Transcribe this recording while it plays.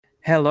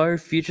Hello,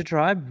 Future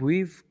Tribe.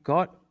 We've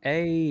got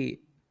a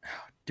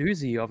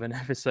doozy of an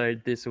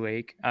episode this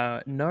week.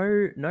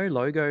 No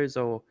logos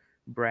or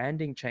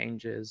branding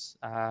changes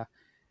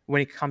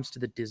when it comes to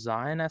the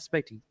design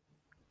aspect,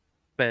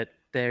 but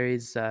there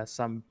is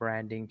some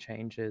branding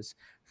changes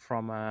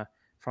from a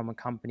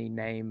company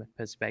name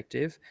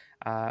perspective.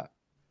 Uh,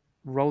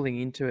 Rolling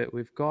into it,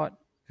 we've got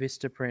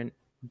Vistaprint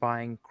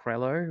buying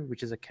Crello,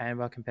 which is a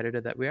Canva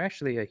competitor that we're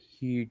actually a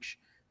huge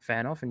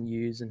fan of and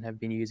use and have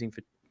been using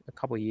for a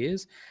couple of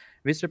years.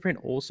 Vistaprint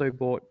also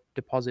bought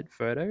Deposit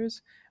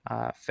Photos.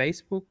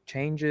 Facebook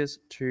changes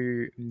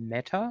to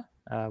Meta,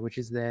 which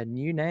is their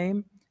new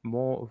name.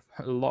 A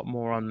lot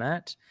more on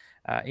that.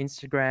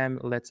 Instagram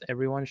lets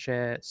everyone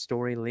share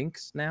story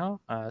links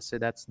now. So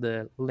that's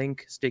the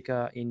link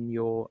sticker in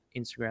your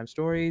Instagram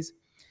stories.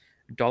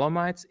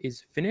 Dolomites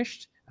is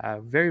finished.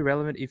 Very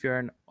relevant if you're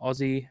an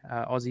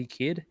Aussie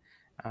kid.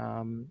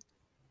 Um,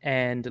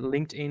 and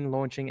LinkedIn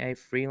launching a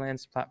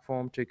freelance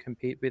platform to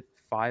compete with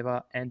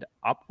Fiverr and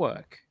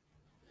Upwork.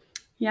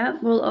 Yeah,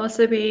 we'll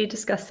also be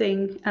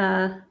discussing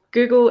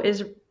Google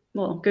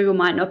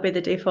might not be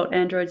the default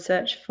Android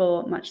search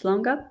for much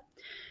longer.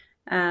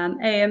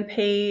 AMP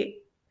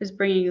is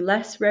bringing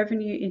less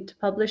revenue into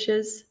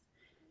publishers.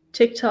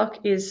 TikTok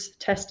is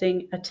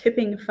testing a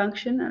tipping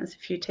function. There's a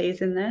few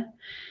T's in there.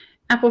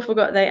 Apple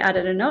forgot they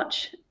added a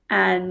notch,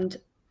 and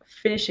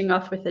finishing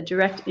off with a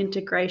direct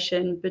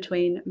integration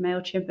between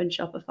MailChimp and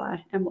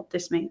Shopify and what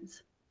this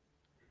means.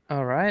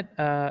 All right,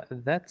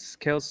 that's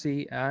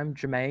Kelsey. I'm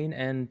Jermaine,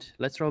 and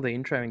let's roll the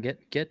intro and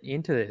get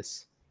into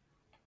this.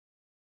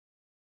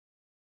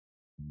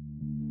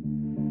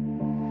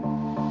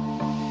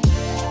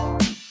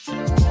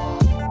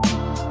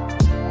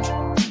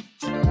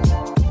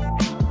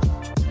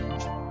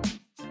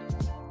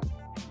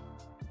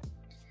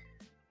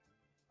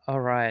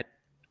 All right,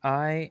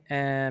 I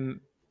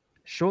am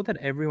sure that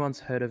everyone's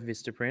heard of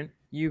Vistaprint.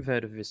 You've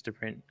heard of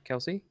Vistaprint,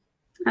 Kelsey?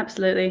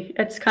 Absolutely.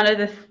 It's kind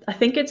of I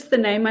think it's the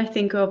name I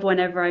think of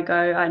whenever I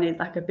go, I need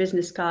like a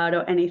business card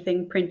or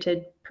anything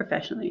printed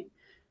professionally.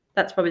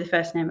 That's probably the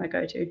first name I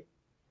go to.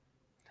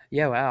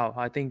 Yeah, wow.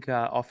 I think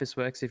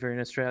Officeworks, if you're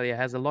in Australia,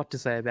 has a lot to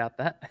say about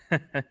that.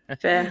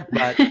 Fair.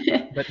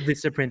 but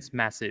Vistaprint's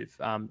massive.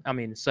 I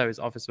mean, so is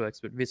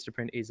Officeworks, but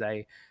Vistaprint is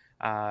a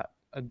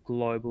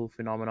global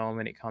phenomenon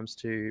when it comes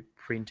to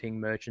printing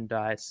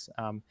merchandise.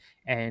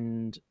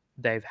 And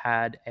they've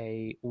had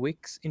a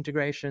Wix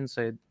integration,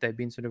 so they've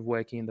been sort of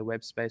working in the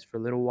web space for a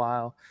little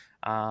while.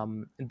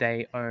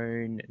 They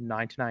own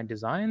 99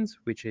 Designs,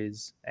 which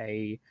is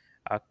I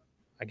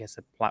guess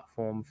a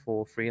platform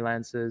for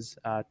freelancers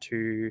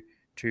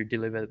to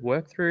deliver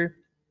work through.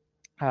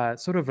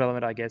 Sort of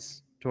relevant, I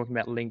guess, talking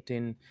about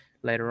LinkedIn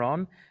later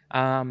on.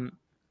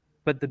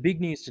 But the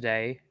big news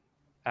today,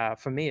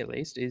 for me at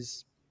least,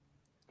 is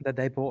that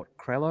they bought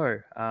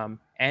Crello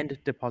and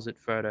Deposit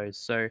Photos.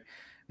 So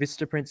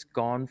Vistaprint's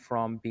gone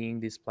from being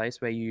this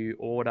place where you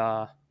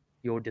order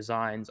your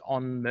designs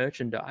on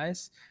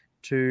merchandise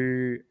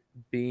to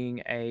being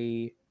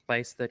a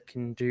place that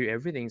can do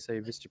everything. So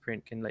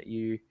Vistaprint can let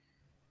you,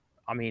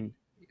 I mean,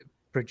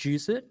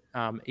 produce it,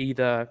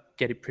 either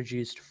get it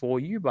produced for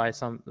you by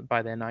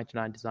their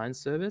 99 Design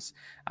service,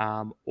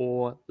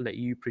 or let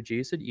you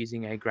produce it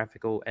using a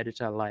graphical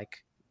editor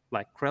like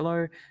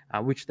Crello,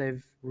 which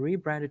they've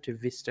rebranded to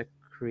Vista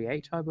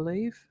Create, I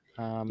believe.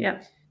 Yeah.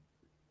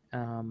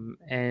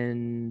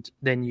 And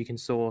then you can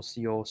source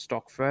your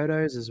stock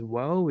photos as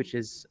well, which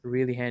is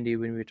really handy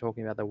when we're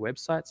talking about the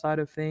website side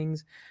of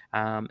things.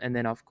 And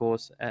then, of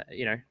course,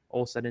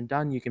 all said and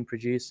done, you can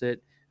produce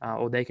it,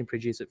 or they can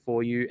produce it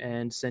for you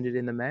and send it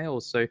in the mail.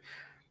 So,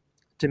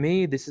 to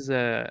me, this is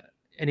an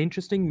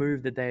interesting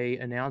move that they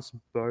announced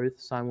both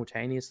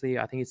simultaneously.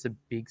 I think it's a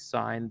big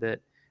sign that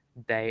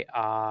they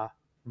are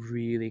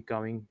really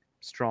going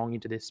strong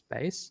into this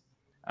space.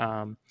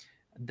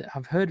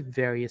 I've heard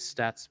various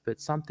stats,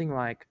 but something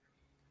like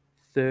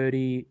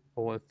 30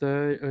 or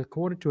a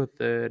quarter to a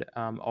third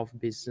of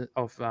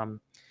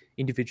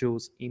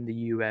individuals in the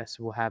US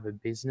will have a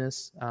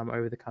business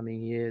over the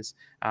coming years,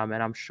 and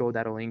I'm sure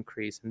that'll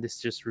increase. And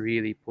this just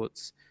really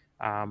puts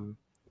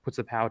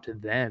the power to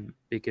them,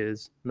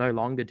 because no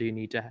longer do you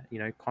need to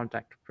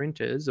contact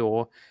printers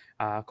or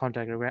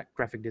contact a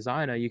graphic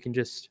designer. You can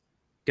just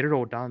get it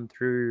all done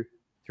through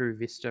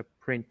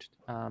Vistaprint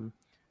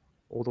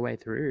all the way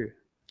through.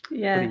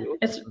 Yeah,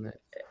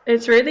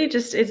 it's really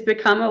just, it's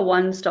become a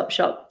one-stop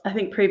shop. I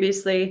think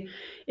previously,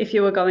 if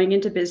you were going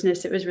into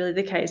business, it was really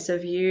the case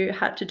of you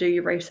had to do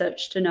your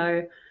research to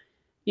know,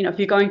 if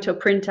you're going to a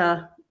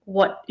printer,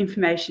 what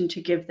information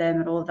to give them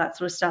and all of that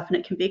sort of stuff. And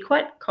it can be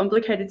quite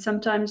complicated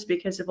sometimes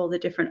because of all the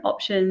different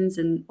options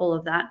and all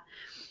of that.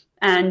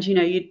 And,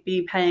 you'd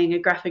be paying a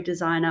graphic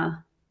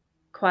designer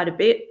quite a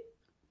bit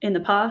in the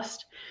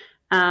past.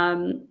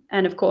 And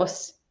of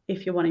course,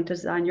 if you're wanting to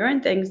design your own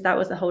things, that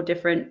was a whole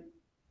different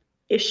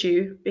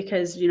issue,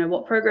 because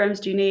what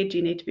programs do you need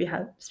to be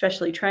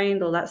specially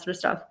trained, all that sort of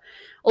stuff.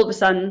 All of a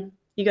sudden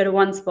you go to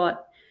one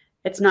spot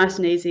it's nice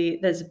and easy.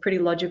 There's a pretty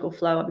logical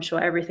flow. I'm sure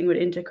everything would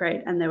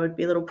integrate, and there would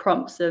be little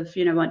prompts of,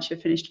 once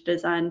you've finished a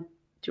design, do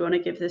you want to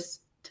give this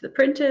to the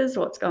printers?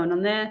 What's going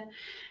on there?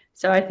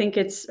 So I think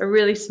it's a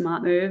really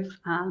smart move.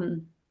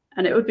 And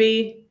it would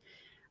be,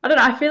 I don't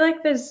know, I feel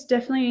like there's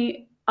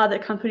definitely other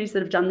companies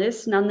that have done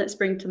this, none that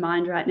spring to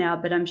mind right now,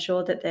 but I'm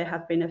sure that there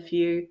have been a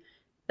few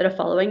that are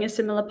following a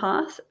similar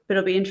path. But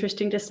it'll be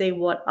interesting to see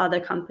what other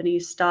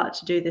companies start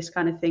to do this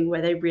kind of thing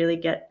where they really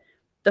get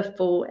the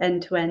full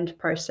end-to-end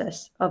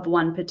process of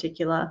one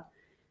particular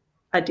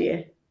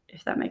idea,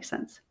 if that makes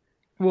sense.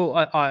 Well,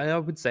 I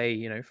would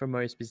say, for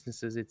most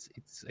businesses,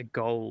 it's a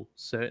goal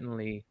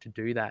certainly to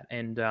do that.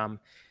 And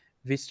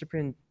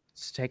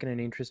Vistaprint's taken an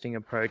interesting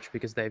approach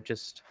because they've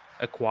just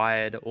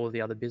acquired all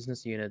the other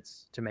business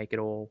units to make it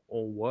all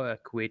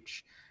work,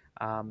 which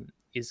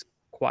is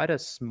quite a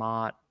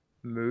smart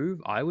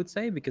move, I would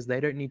say, because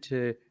they don't need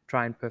to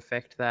try and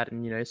perfect that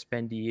and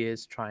spend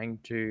years trying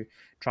to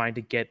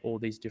get all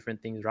these different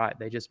things right.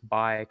 They just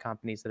buy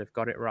companies that have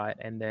got it right,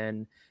 and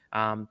then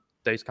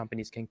those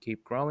companies can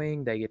keep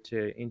growing. They get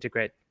to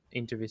integrate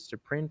into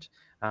Vistaprint,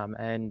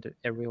 and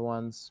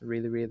everyone's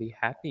really, really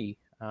happy.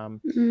 And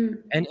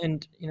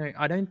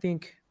I don't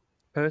think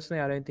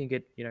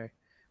it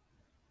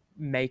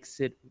makes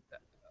it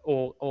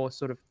or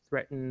sort of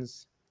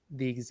threatens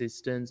the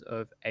existence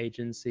of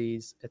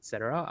agencies,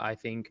 etc. I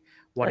think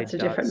what That's it a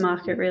does different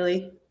market,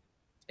 really.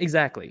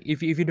 Exactly.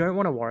 If you don't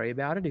want to worry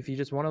about it, if you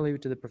just want to leave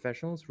it to the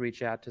professionals,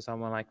 reach out to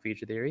someone like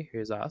Future Theory,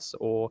 who's us,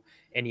 or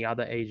any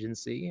other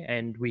agency,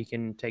 and we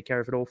can take care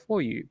of it all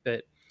for you.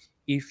 But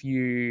if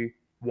you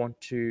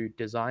want to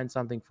design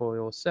something for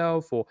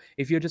yourself, or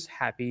if you're just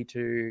happy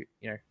to,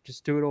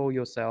 just do it all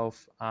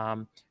yourself,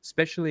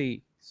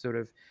 especially sort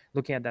of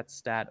looking at that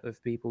stat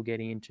of people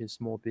getting into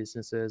small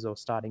businesses or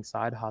starting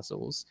side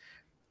hustles,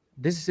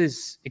 this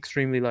is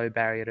extremely low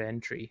barrier to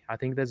entry. I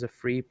think there's a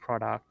free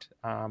product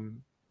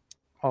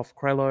off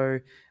Crello,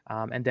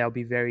 and there'll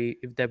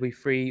be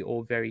free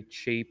or very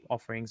cheap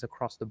offerings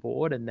across the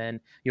board, and then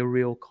your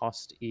real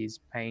cost is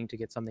paying to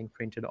get something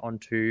printed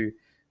onto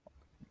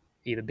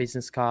either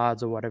business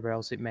cards or whatever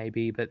else it may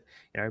be. But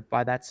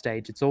by that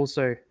stage, it's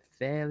also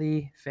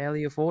fairly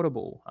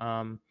affordable.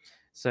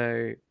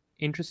 So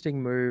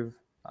interesting move,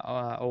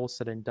 all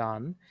said and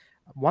done.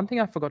 One thing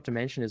I forgot to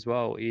mention as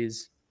well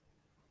is,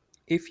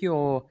 if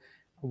you're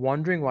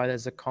wondering why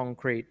there's a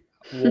concrete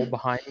wall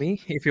behind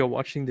me, if you're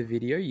watching the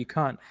video,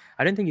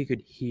 I don't think you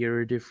could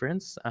hear a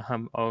difference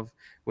of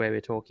where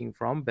we're talking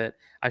from. But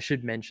I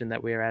should mention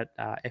that we're at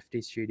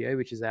FD Studio,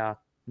 which is our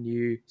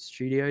new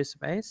studio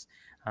space.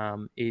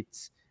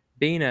 It's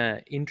been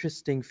an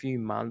interesting few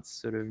months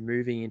sort of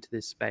moving into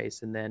this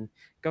space and then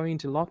going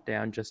into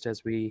lockdown just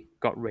as we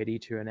got ready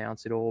to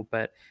announce it all.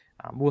 But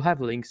we'll have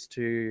links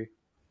to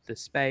the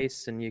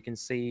space, and you can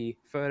see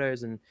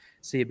photos and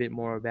see a bit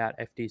more about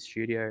FD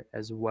Studio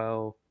as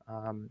well.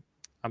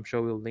 I'm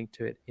sure we'll link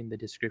to it in the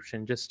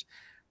description. Just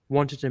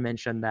wanted to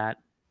mention that,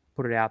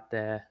 put it out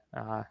there.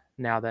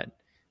 Now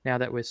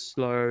that we're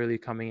slowly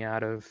coming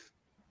out of,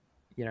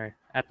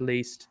 at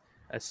least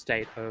a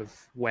state of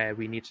where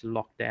we need to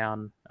lock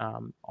down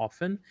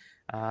often.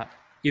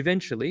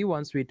 Eventually,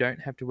 once we don't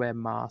have to wear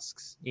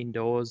masks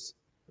indoors,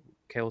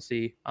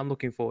 Kelsey, I'm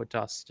looking forward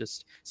to us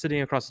just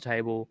sitting across the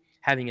table,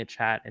 having a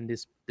chat, and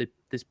this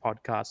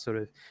podcast sort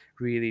of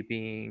really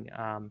being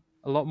a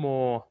lot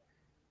more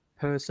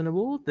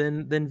personable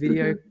than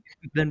video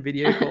than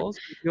video calls.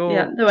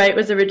 Yeah, the way it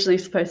was originally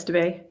supposed to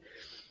be.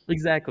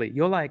 Exactly.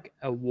 You're like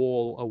a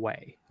wall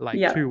away, like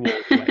Yeah. 2 walls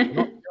away.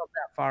 Not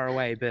that far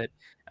away, but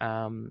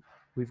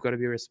we've got to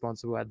be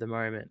responsible at the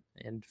moment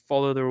and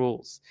follow the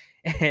rules.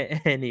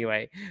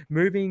 Anyway,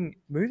 moving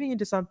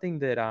into something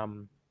that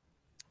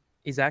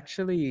is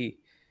actually,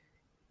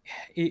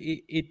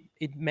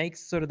 it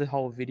makes sort of the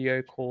whole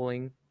video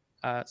calling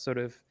sort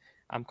of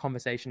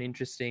conversation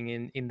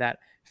interesting in that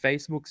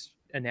Facebook's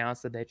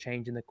announced that they're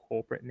changing the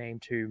corporate name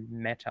to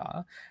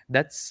Meta.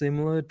 That's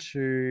similar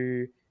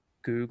to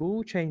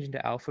Google changing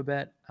to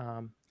Alphabet.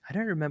 I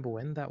don't remember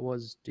when that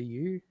was. Do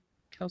you,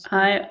 Kelsey?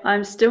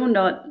 I'm still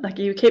not, like,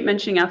 you keep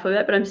mentioning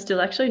Alphabet, but I'm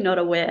still actually not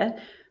aware,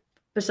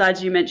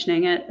 besides you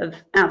mentioning it, of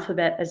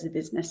Alphabet as a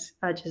business.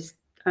 I just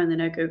only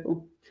know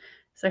Google.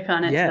 So I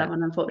can't answer that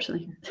one,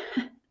 unfortunately.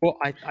 Well,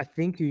 I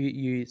think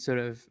you sort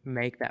of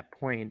make that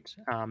point,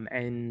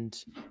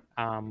 and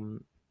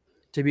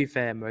to be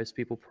fair, most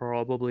people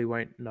probably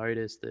won't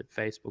notice that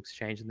Facebook's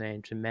changed the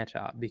name to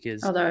Meta,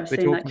 because although I've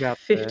seen like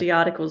 50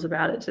 articles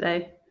about it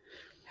today.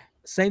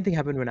 Same thing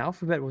happened when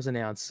Alphabet was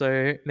announced,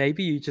 so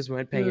maybe you just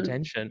weren't paying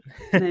attention.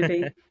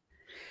 Maybe.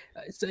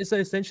 So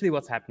essentially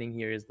what's happening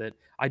here is that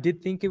I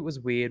did think it was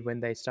weird when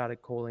they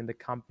started calling the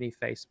company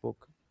Facebook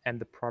and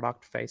the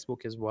product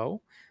Facebook as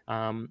well.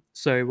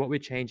 So what we're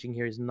changing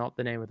here is not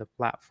the name of the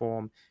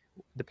platform.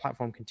 The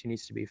platform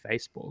continues to be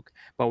Facebook,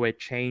 but we're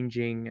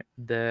changing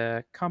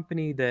the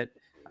company that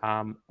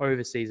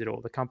oversees it all,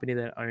 the company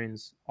that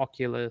owns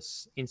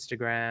Oculus,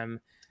 Instagram,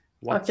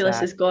 WhatsApp.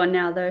 Oculus is gone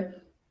now, though.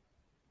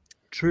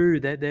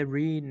 True, they're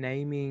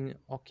renaming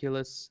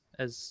Oculus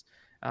as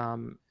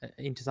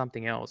into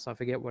something else. I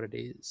forget what it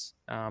is.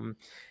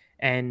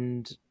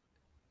 And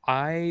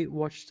I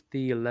watched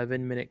the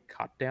 11-minute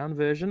cut down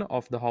version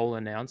of the whole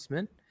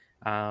announcement.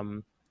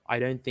 I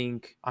don't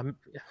think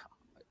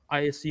I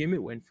assume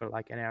it went for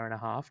like an hour and a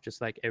half, just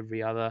like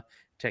every other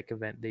tech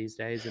event these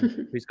days.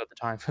 And who's got the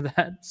time for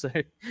that? So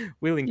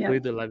we'll Yeah.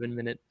 include the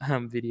 11-minute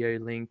video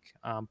link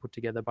put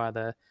together by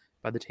the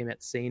team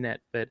at CNET.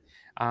 But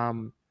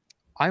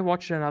I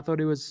watched it and I thought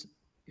it was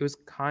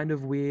kind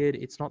of weird.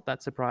 It's not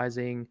that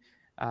surprising.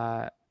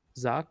 Mark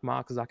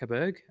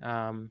Zuckerberg,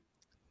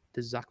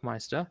 the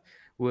Zuckmeister,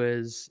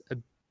 was a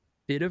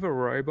bit of a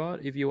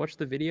robot. If you watch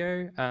the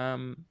video,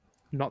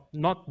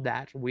 not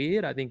that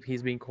weird. I think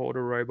he's been called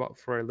a robot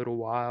for a little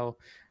while,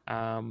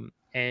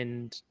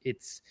 and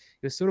it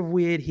was sort of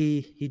weird.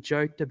 He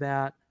joked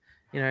about,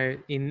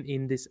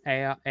 in this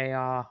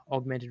AR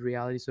augmented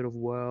reality sort of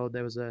world,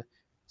 there was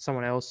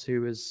someone else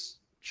who was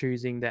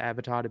choosing the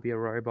avatar to be a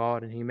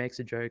robot, and he makes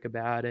a joke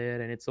about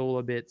it, and it's all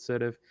a bit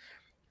sort of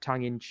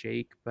tongue in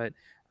cheek. But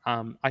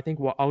I think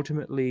what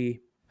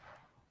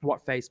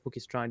Facebook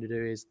is trying to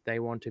do is they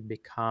want to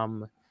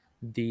become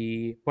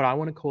what I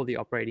want to call the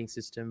operating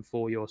system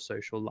for your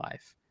social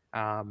life.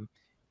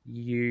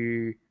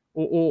 You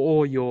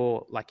or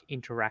your like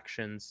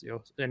interactions.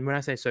 And when I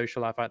say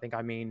social life,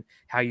 I mean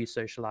how you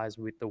socialize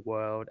with the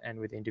world and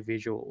with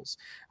individuals.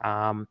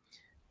 The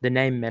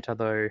name Meta,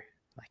 though,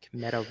 like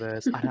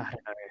metaverse, I don't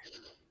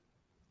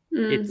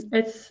know.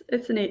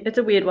 It's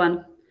a weird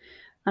one.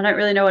 I don't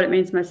really know what it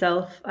means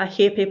myself. I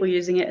hear people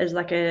using it as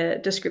like a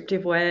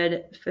descriptive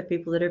word for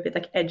people that are a bit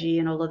like edgy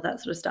and all of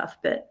that sort of stuff,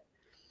 but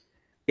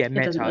yeah, it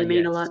doesn't really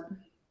mean a lot.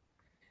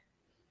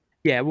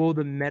 Yeah, well,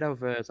 the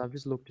metaverse, I've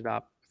just looked it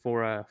up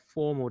for a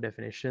formal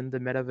definition. The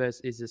metaverse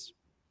is a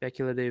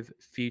speculative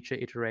future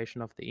iteration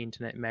of the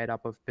internet made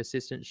up of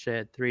persistent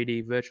shared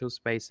 3D virtual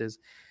spaces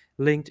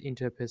linked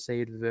into a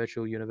perceived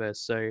virtual universe.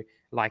 So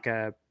like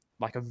a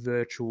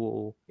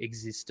virtual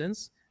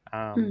existence.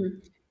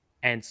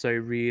 And so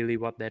really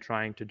what they're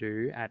trying to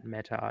do at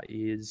Meta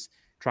is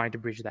trying to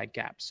bridge that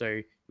gap. So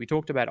we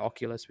talked about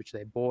Oculus, which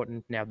they bought,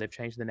 and now they've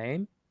changed the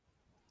name.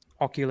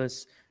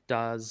 Oculus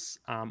does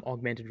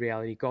augmented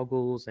reality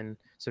goggles and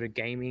sort of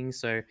gaming.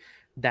 So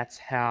that's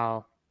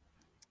how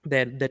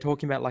they're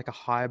talking about like a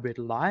hybrid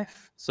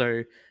life.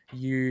 So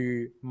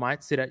you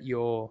might sit at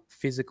your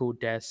physical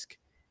desk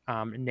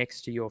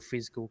next to your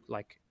physical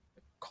like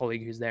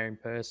colleague who's there in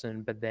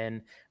person, but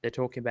then they're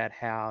talking about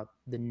how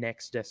the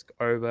next desk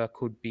over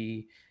could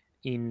be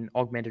in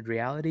augmented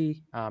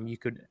reality. You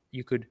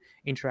could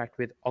interact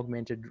with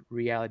augmented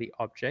reality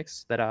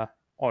objects that are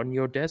on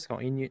your desk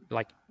or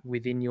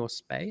within your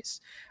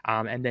space,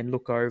 and then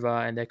look over,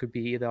 and there could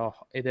be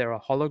either a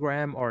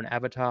hologram or an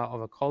avatar of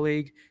a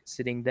colleague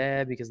sitting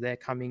there because they're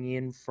coming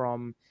in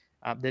from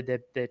they're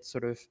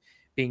sort of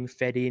being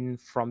fed in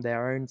from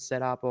their own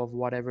setup of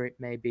whatever it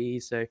may be.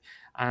 So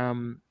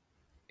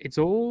it's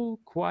all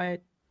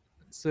quite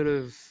sort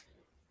of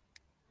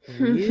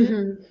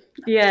weird.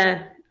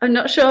 Yeah, I'm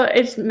not sure.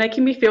 It's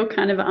making me feel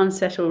kind of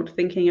unsettled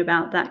thinking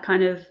about that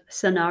kind of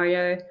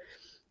scenario.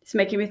 It's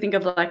making me think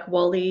of like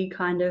WALL-E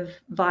kind of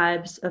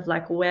vibes of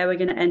like where we're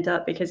going to end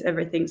up because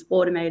everything's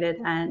automated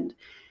and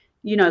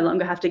you no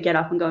longer have to get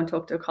up and go and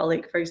talk to a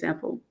colleague, for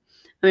example.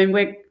 I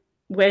mean,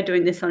 we're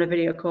doing this on a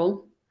video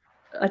call.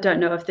 I don't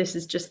know if this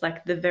is just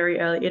like the very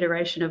early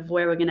iteration of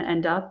where we're going to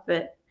end up,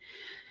 but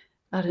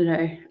I don't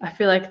know. I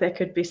feel like there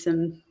could be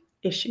some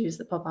issues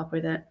that pop up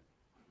with it.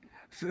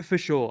 For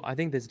sure. I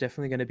think there's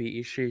definitely going to be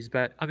issues,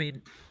 but I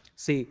mean,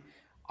 see,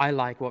 I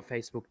like what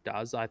Facebook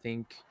does. I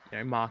think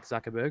Mark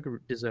Zuckerberg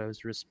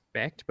deserves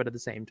respect, but at the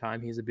same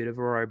time, he's a bit of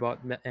a robot,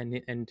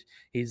 and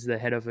he's the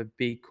head of a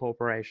big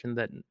corporation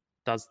that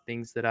does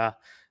things that are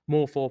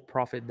more for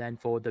profit than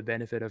for the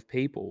benefit of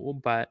people.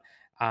 But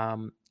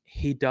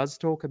he does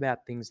talk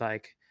about things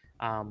like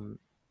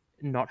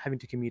not having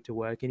to commute to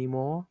work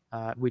anymore,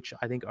 which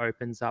I think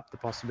opens up the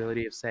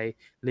possibility of, say,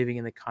 living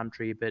in the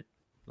country, but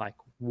like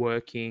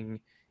working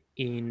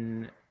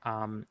in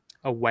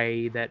a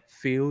way that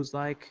feels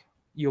like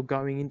you're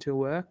going into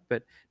work,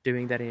 but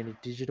doing that in a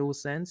digital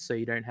sense, so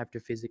you don't have to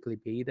physically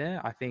be there.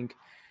 I think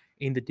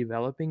in the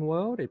developing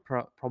world, it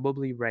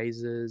probably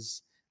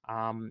raises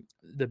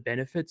the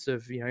benefits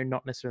of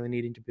not necessarily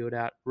needing to build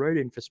out road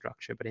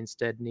infrastructure, but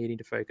instead needing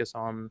to focus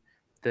on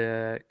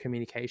the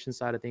communication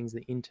side of things,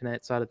 the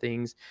internet side of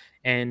things.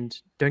 And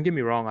don't get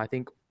me wrong, I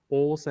think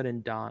all said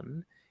and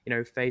done,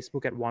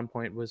 Facebook at one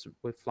point was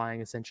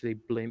flying essentially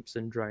blimps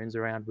and drones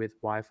around with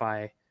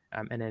Wi-Fi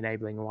and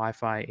enabling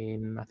Wi-Fi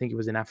I think it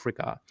was in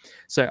Africa.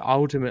 So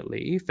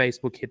ultimately,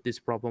 Facebook hit this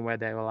problem where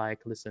they were like,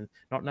 listen,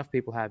 not enough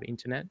people have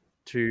internet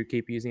to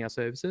keep using our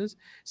services.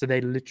 So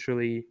they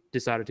literally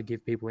decided to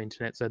give people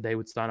internet so they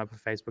would sign up for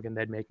Facebook and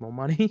they'd make more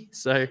money.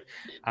 So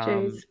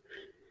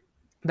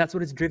that's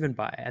what it's driven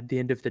by at the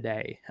end of the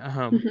day.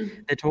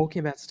 They're talking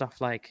about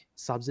stuff like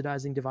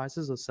subsidizing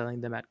devices or selling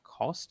them at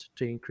cost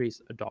to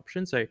increase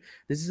adoption. So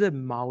this is a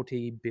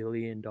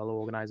multi-billion-dollar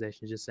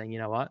organization just saying, you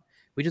know what,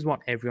 we just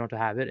want everyone to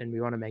have it and we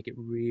want to make it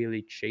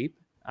really cheap.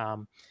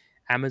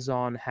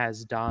 Amazon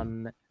has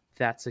done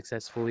that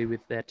successfully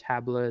with their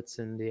tablets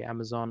and the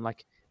Amazon,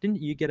 like,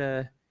 didn't you get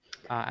a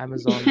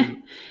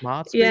Amazon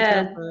smart speaker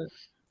Yeah. for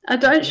I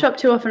not don't too long? shop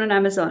too often on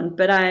Amazon,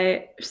 but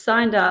I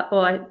signed up,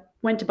 or I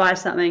went to buy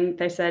something.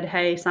 They said,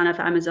 hey, sign up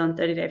for Amazon,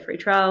 30-day free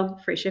trial,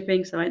 free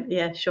shipping. So I went,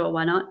 yeah, sure,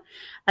 why not?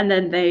 And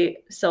then they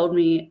sold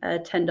me a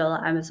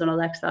 $10 Amazon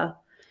Alexa,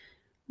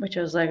 which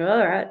I was like,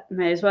 all right,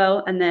 may as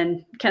well. And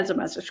then canceled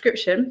my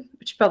subscription,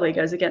 which probably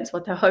goes against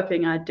what they're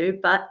hoping I'd do.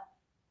 But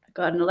I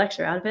got an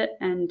Alexa out of it,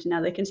 and now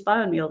they can spy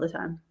on me all the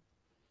time.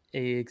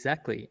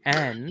 Exactly.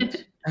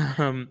 And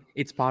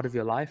it's part of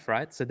your life,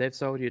 right? So they've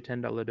sold you a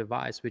 $10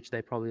 device, which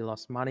they probably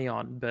lost money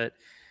on. But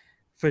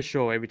for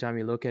sure, every time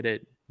you look at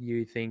it,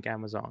 you think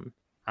Amazon.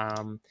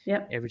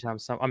 Yep. Every time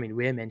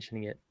we're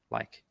mentioning it,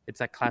 like it's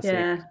that classic,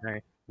 Yeah.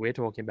 we're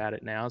talking about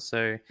it now.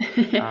 So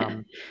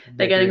They're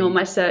they're getting all doing.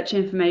 my search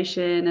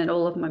information and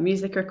all of my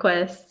music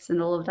requests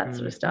and all of that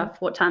sort of Mhm.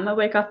 stuff. What time I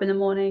wake up in the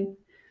morning,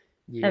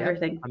 Yep.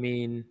 everything. I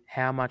mean,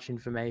 how much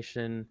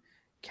information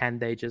can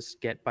they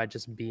just get by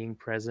just being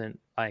present,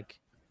 like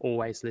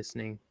always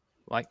listening?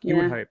 Like you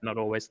would Yeah. hope not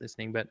always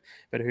listening, but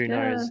who Yeah.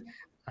 knows?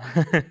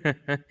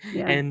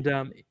 Yeah.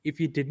 And if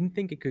you didn't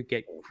think it could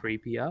get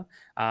creepier,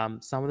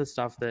 some of the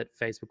stuff that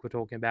Facebook were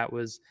talking about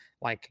was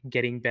like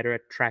getting better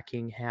at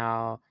tracking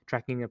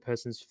a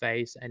person's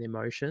face and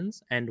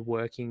emotions, and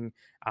working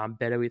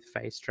better with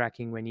face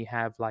tracking when you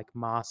have like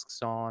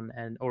masks on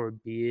and or a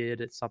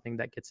beard. It's something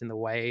that gets in the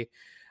way,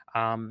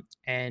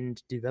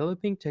 and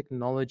developing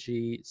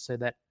technology so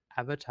that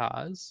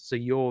avatars, so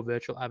your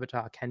virtual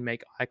avatar, can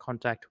make eye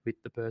contact with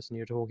the person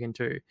you're talking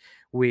to,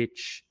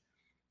 which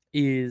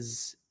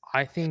is,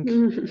 I think,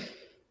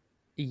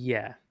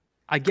 yeah,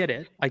 I get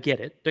it. I get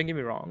it. Don't get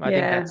me wrong. I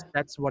think Yeah.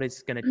 that's what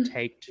it's going to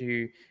take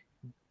to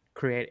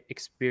create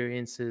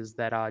experiences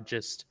that are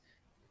just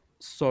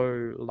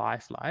so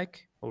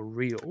lifelike or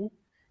real.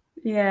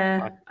 Yeah.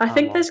 But I come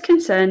think on. there's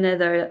concern there,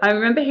 though. I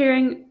remember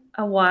hearing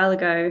a while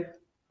ago,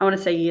 I want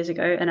to say years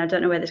ago, and I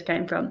don't know where this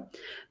came from,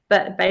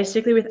 but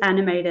basically with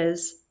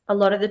animators, a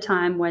lot of the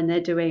time when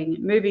they're doing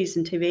movies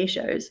and TV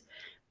shows,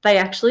 they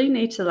actually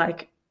need to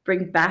like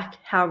bring back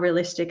how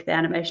realistic the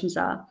animations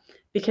are,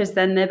 because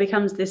then there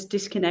becomes this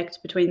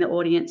disconnect between the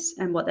audience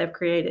and what they've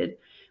created,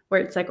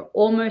 where it's like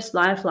almost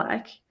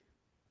lifelike,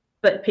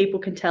 but people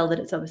can tell that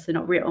it's obviously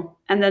not real.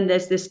 And then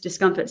there's this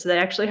discomfort. So they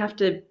actually have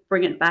to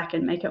bring it back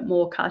and make it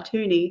more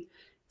cartoony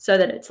so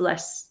that it's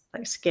less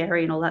like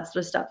scary and all that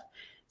sort of stuff.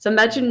 So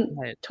imagine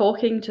Right.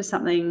 talking to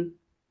something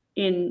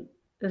in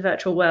the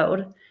virtual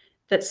world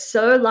that's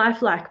so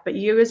lifelike, but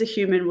you as a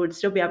human would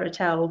still be able to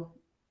tell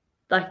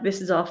like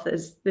this is off,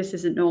 this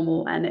isn't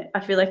normal. And I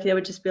feel like there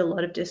would just be a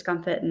lot of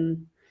discomfort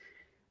and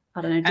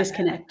I don't know, At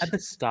disconnect. the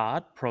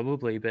start,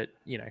 probably, but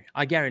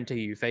I guarantee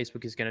you,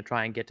 Facebook is going to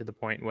try and get to the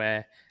point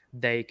where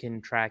they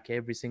can track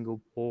every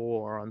single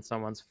pore on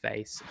someone's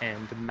face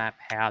and map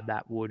how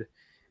that would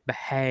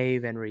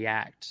behave and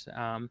react.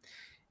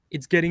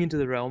 It's getting into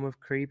the realm of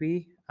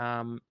creepy.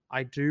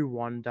 I do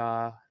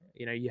wonder,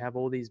 you have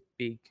all these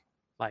big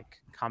like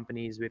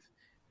companies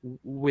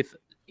with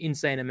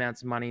insane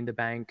amounts of money in the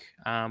bank.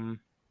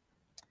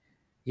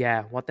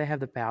 Yeah, what they have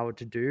the power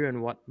to do,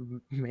 and what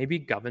maybe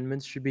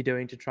governments should be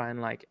doing to try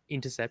and like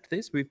intercept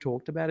this. We've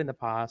talked about in the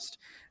past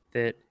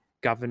that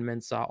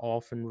governments are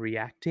often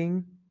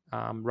reacting,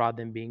 rather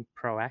than being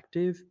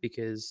proactive,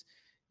 because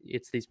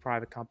it's these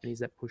private companies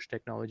that push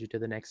technology to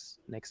the next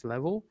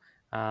level.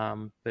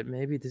 But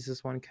maybe this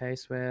is one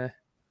case where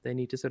they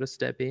need to sort of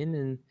step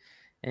in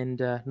and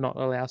not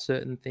allow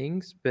certain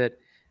things. But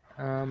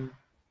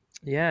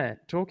yeah,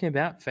 talking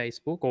about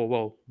Facebook, or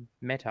well,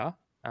 Meta,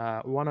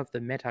 one of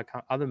the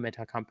other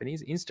Meta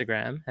companies,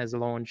 Instagram, has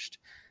launched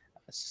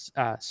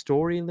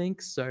story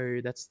links.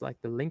 So that's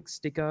like the link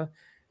sticker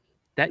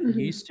that Mhm.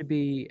 used to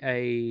be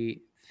a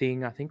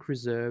thing, I think,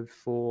 reserved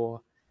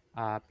for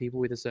people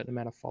with a certain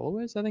amount of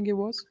followers. I think it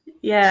was.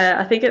 Yeah,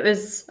 I think it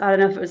was, I don't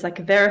know if it was like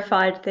a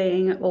verified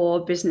thing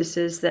or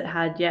businesses that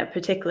had, yeah,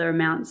 particular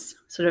amounts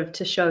sort of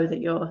to show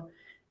that you're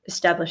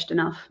established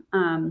enough.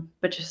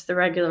 But just the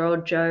regular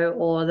old Joe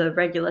or the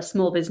regular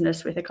small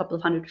business with a couple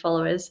of hundred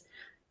followers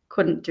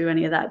couldn't do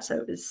any of that. So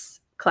it was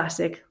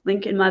classic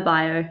link in my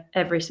bio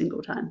every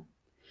single time.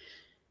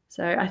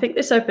 So I think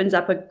this opens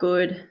up a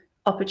good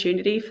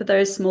opportunity for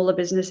those smaller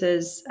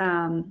businesses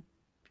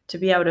to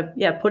be able to,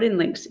 yeah, put in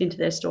links into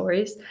their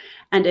stories.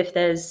 And if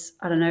there's,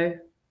 I don't know,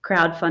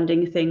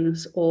 crowdfunding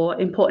things or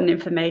important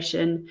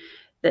information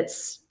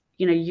that's,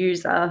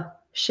 user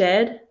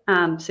shared.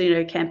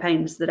 So,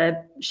 campaigns that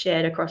are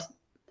shared across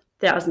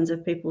thousands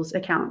of people's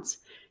accounts,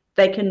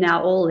 they can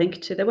now all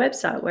link to the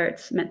website where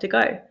it's meant to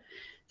go.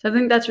 So I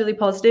think that's really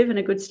positive and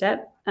a good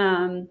step.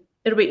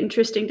 It'll be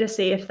interesting to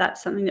see if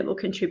that's something that will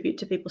contribute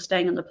to people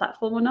staying on the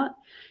platform or not.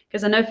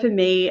 Because I know for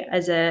me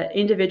as an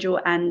individual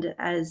and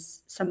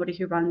as somebody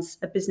who runs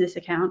a business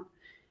account,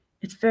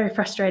 it's very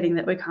frustrating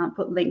that we can't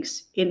put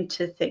links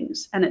into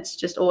things. And it's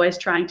just always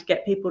trying to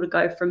get people to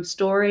go from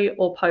story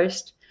or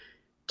post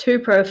to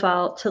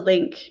profile to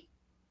link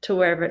to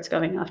wherever it's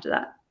going after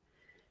that.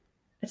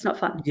 It's not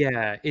fun.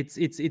 Yeah, it's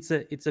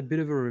a bit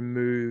of a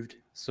removed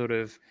sort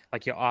of,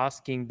 like, you're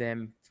asking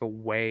them for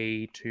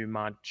way too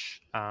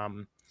much,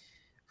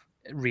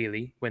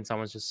 really, when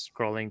someone's just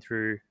scrolling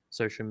through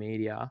social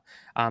media.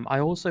 I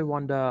also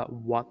wonder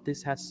what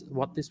this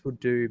would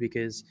do,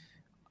 because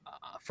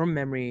from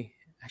memory,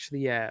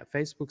 actually, yeah,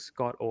 Facebook's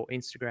got, or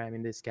Instagram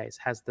in this case,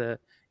 has the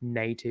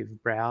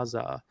native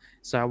browser.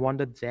 So I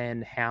wonder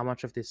then how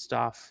much of this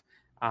stuff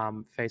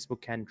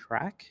Facebook can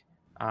track,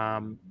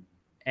 um,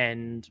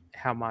 and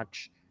how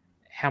much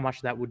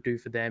that would do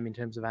for them in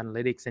terms of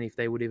analytics, and if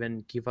they would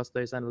even give us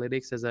those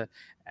analytics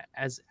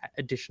as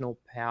additional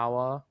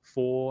power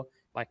for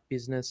like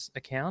business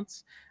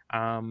accounts.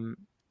 Um,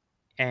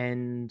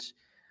 and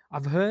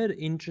I've heard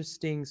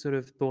interesting sort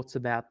of thoughts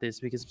about this,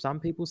 because some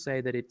people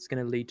say that it's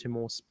going to lead to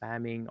more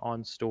spamming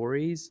on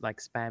stories,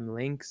 like spam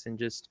links and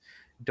just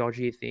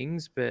dodgy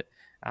things. But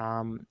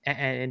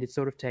and it's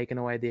sort of taken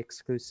away the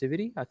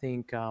exclusivity. I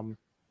think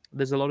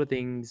there's a lot of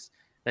things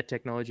that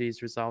technology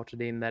has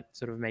resulted in that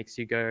sort of makes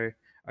you go,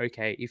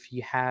 okay, if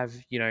you have,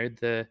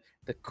 the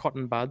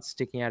cotton buds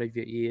sticking out of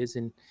your ears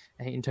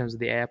in terms of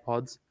the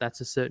AirPods, that's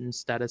a certain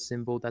status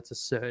symbol. That's a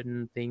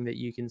certain thing that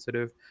you can sort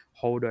of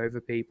hold over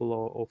people,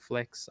 or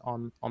flex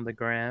on the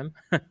gram.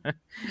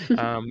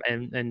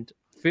 And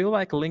feel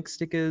like link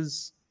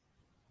stickers,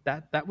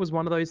 that was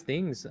one of those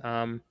things,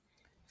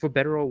 for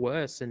better or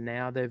worse. And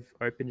now they've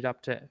opened it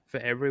up for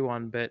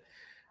everyone. But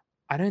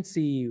I don't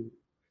see,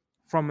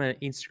 from an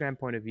Instagram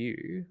point of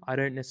view, I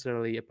don't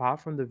necessarily, apart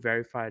from the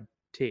verified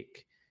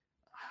tick,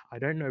 I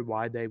don't know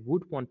why they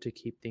would want to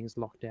keep things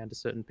locked down to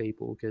certain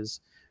people, because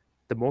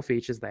the more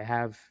features they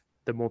have,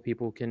 the more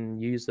people can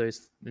use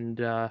those, and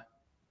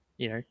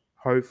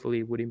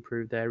hopefully would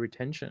improve their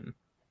retention.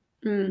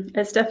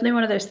 It's definitely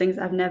one of those things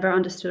I've never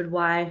understood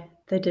why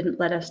they didn't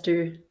let us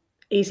do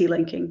easy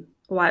linking,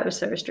 why it was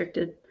so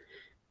restricted.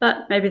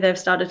 But maybe they've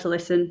started to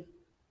listen,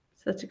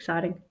 so that's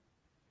exciting.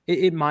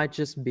 It might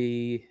just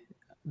be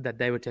that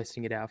they were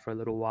testing it out for a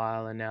little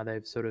while, and now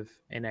they've sort of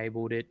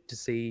enabled it to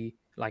see,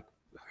 like,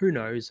 who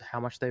knows how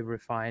much they've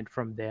refined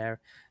from their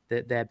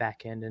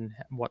back end, and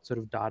what sort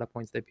of data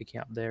points they're picking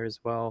up there as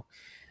well.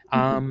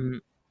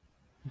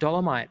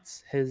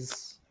 Dolomites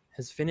has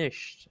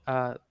finished.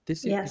 This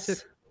is a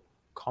Yes.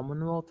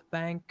 Commonwealth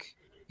Bank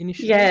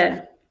initiative.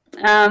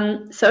 Yeah.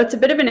 So it's a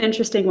bit of an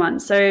interesting one.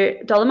 So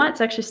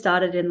Dolomites actually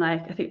started in,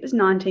 like, I think it was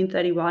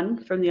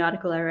 1931 from the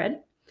article I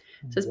read.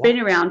 So it's been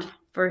What? around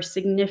for a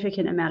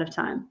significant amount of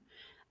time.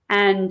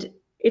 And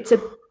it's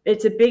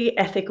a big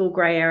ethical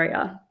gray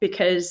area,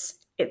 because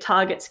it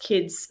targets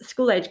kids,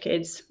 school age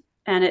kids,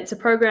 and it's a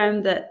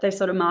program that they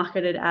sort of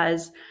marketed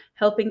as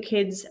helping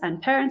kids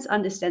and parents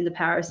understand the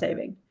power of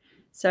saving.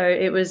 So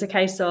it was a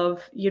case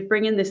of, you'd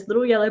bring in this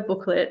little yellow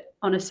booklet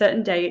on a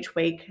certain day each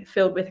week,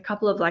 filled with a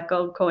couple of like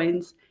gold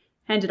coins,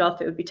 handed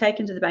off. It would be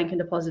taken to the bank and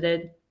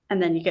deposited, and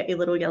then you get your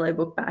little yellow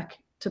book back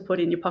to put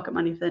in your pocket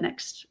money for the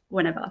next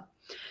whenever.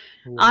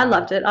 I Wow.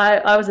 loved it.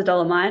 I was a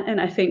Dolomite,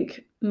 and I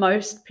think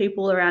most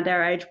people around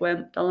our age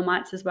were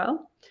Dolomites as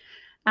well.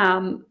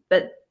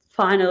 But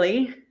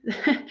finally,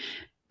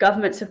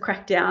 governments have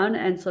cracked down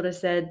and sort of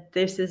said,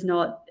 this is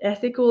not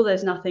ethical.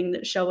 There's nothing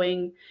that's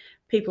showing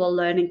people are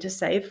learning to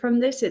save from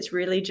this. It's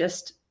really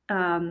just,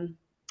 I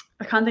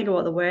can't think of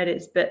what the word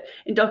is, but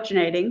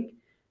indoctrinating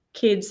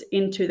kids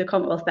into the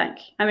Commonwealth Bank.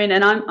 I mean,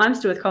 and I'm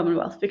still with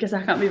Commonwealth because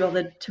I can't be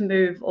bothered to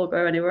move or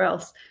go anywhere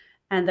else.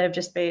 And they've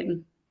just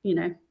been,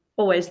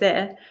 always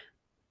there,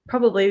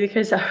 probably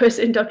because I was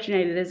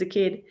indoctrinated as a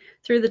kid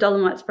through the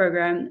Dolomites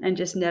program and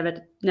just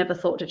never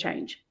thought to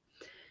change.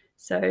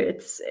 So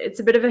it's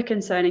a bit of a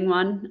concerning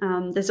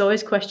one. There's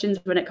always questions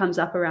when it comes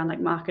up around like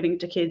marketing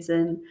to kids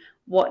and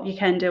what you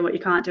can do, what you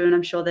can't do, and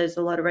I'm sure there's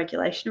a lot of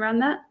regulation around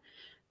that.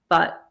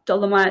 But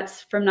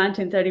Dolomites from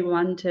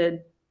 1931 to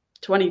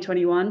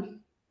 2021,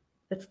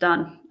 it's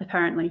done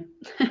apparently.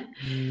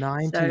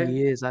 90 So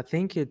years. I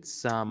think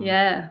it's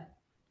yeah,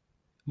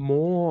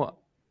 more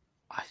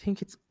I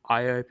think it's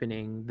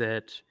eye-opening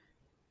that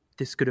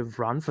this could have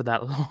run for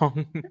that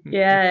long.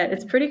 yeah,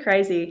 it's pretty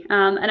crazy.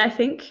 And I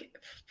think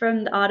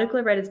from the article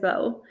I read as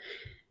well,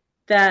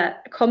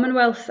 that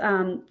Commonwealth,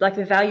 like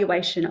the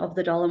valuation of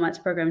the Dolomites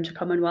program to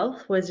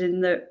Commonwealth was in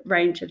the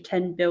range of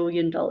 $10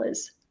 billion, which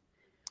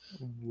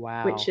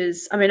Wow.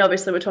 is, I mean,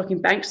 obviously we're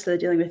talking banks, so they're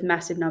dealing with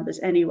massive numbers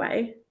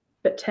anyway,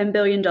 but $10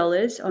 billion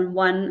on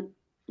one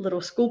little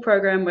school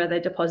program where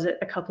they deposit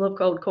a couple of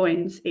gold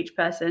coins each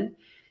person,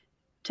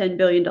 $10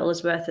 billion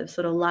worth of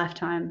sort of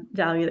lifetime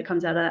value that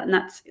comes out of that. And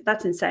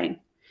that's insane.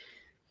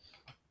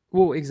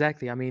 Well,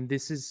 exactly. I mean,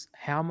 this is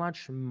how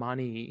much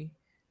money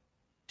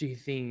do you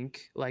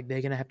think, like,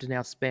 they're going to have to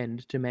now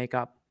spend to make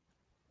up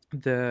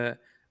the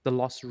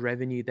lost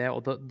revenue there, or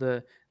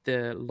the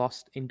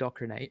lost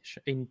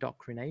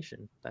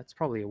indoctrination. That's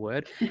probably a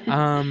word.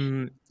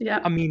 Yeah.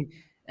 I mean,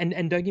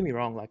 and don't get me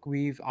wrong, like,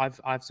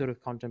 I've sort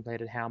of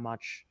contemplated how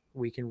much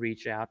we can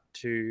reach out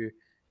to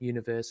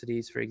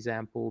universities, for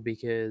example,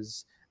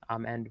 because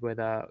and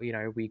whether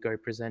we go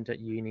present at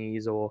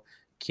unis or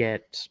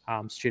get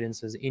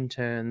students as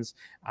interns.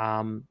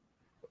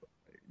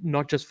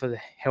 not just for the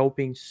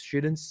helping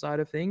students side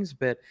of things,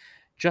 but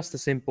just a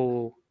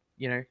simple,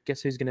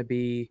 guess who's going to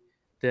be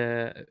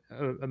a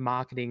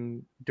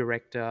marketing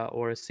director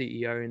or a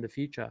CEO in the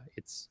future?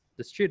 It's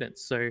the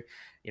students. So,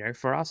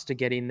 for us to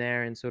get in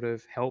there and sort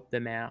of help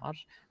them out,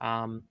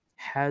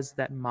 has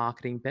that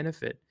marketing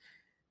benefit.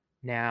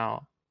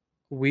 Now,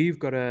 we've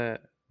got to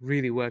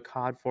really work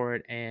hard for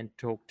it and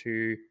talk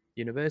to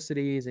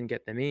universities and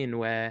get them in,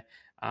 where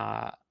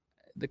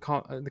the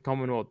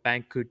Commonwealth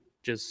Bank could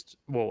just,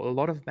 well, a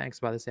lot of banks,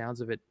 by the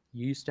sounds of it,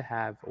 used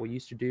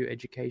to do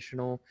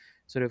educational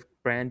sort of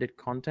branded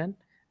content,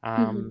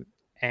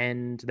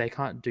 and they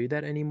can't do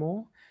that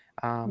anymore.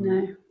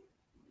 No.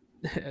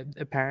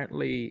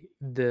 Apparently,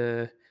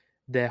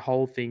 their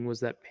whole thing was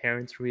that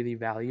parents really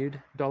valued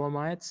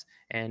Dolomites,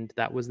 and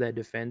that was their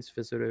defense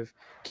for sort of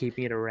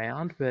keeping it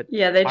around. But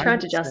yeah, they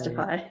tried to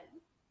justify.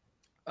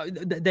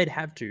 They'd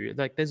have to.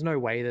 Like, there's no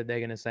way that they're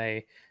going to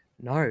say,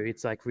 no,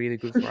 it's like really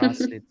good for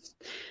us.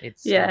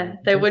 It's yeah,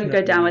 they wouldn't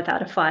go down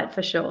without a fight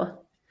for sure.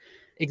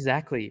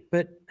 Exactly.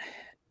 But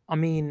I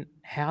mean,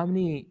 how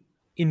many,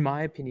 in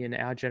my opinion,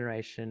 our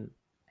generation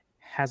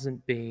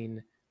hasn't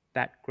been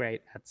that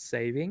great at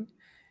saving.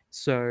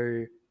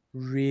 So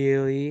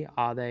really,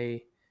 are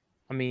they?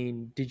 I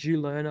mean, did you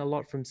learn a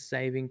lot from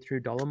saving through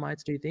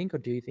Dolomites, do you think? Or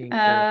do you think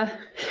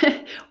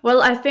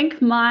well, I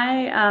think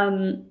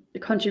my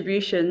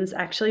contributions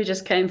actually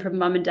just came from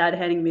mum and dad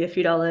handing me a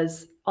few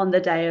dollars on the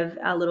day of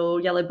our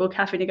little yellow book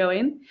having to go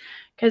in.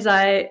 Because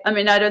I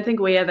mean, I don't think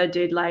we ever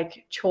did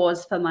like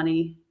chores for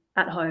money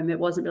at home. It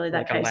wasn't really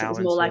that case. It was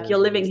more like, you're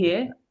living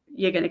here,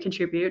 you're going to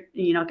contribute,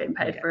 you're not getting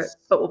paid for it,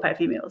 but we'll pay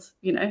for your meals,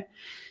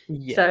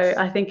 Yes. So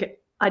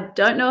I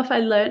don't know if I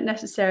learned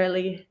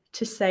necessarily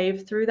to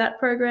save through that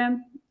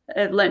program.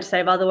 I learned to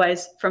save other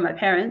ways from my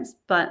parents,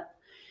 but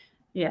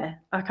yeah,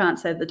 I can't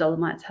say the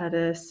Dolomites had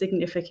a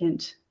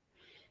significant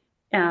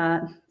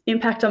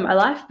impact on my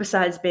life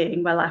besides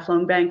being my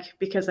lifelong bank,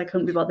 because I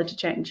couldn't be bothered to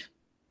change.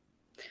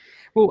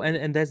 Well,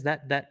 and there's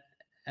that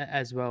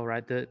as well,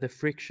 right? The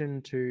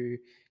friction to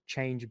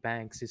change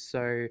banks is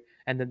so,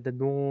 and the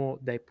more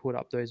they put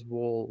up those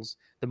walls,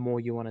 the more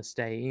you want to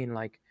stay in.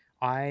 Like,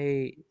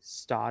 I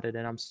started,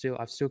 and I've still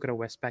got a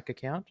Westpac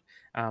account.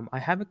 I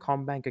have a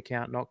CommBank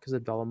account, not because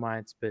of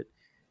Dolomites, but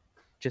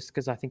just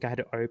because I think I had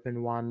to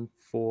open one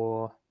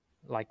for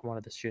like one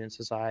of the student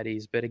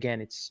societies. But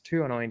again, it's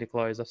too annoying to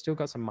close. I've still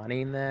got some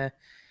money in there.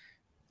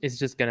 It's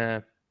just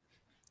gonna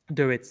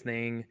do its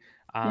thing.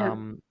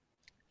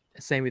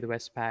 Same with the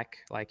Westpac.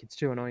 Like, it's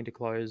too annoying to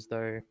close,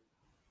 though.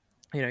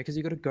 Because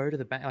you got to go to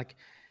the bank. Like,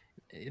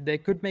 they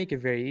could make it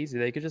very easy.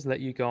 They could just let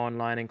you go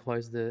online and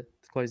close the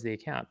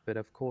account. But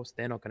of course,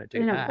 they're not going to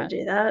do that. They're not going to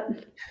do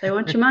that. They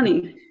want your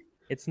money.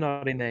 It's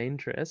not in their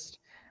interest.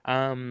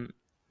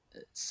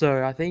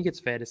 So I think it's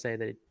fair to say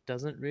that it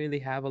doesn't really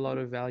have a lot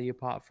of value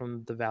apart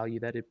from the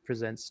value that it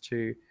presents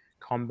to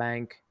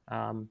CommBank.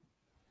 I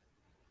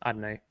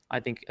don't know. I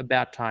think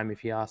about time,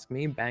 if you ask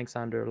me. Banks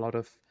are under a lot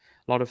of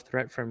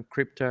threat from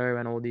crypto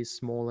and all these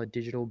smaller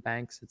digital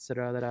banks,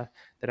 etc.,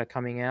 that are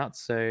coming out.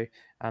 So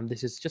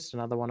this is just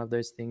another one of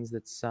those things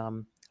that's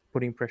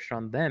putting pressure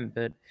on them.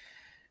 But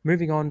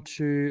moving on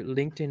to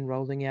LinkedIn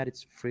rolling out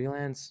its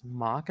freelance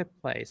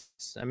marketplace.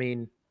 I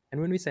mean, and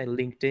when we say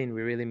LinkedIn,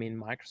 we really mean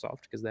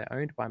Microsoft, because they're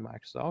owned by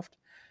Microsoft.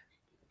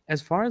 As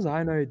far as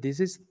I know, this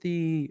is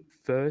the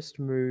first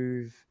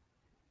move,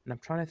 and I'm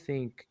trying to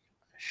think,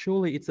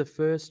 surely it's the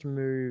first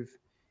move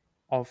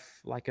of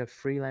like a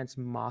freelance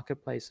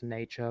marketplace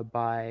nature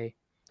by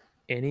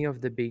any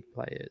of the big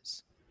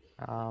players.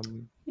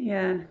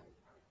 Yeah,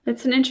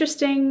 it's an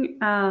interesting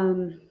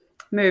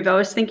move. I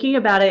was thinking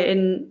about it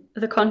in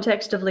the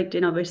context of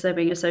LinkedIn, obviously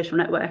being a social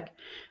network,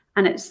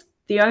 and it's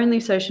the only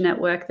social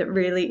network that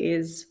really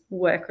is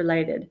work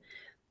related.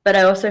 But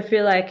I also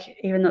feel like,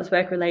 even though it's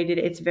work related,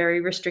 it's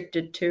very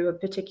restricted to a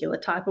particular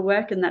type of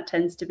work, and that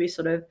tends to be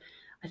sort of,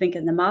 I think,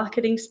 in the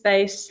marketing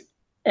space,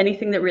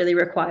 anything that really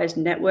requires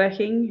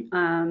networking,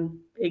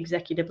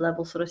 executive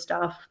level sort of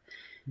stuff.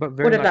 But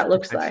very whatever much that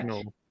looks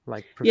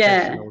like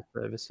professional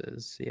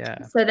services.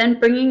 Yeah. So then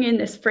bringing in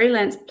this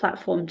freelance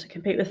platform to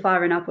compete with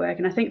Fiverr and Upwork,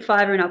 and I think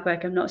Fiverr and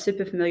Upwork, I'm not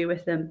super familiar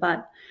with them,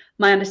 but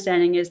my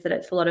understanding is that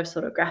it's a lot of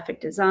sort of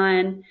graphic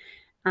design,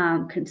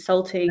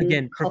 consulting,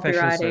 again,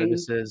 professional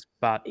services,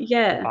 but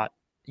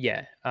digitally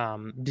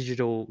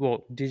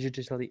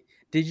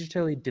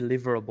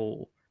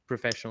deliverable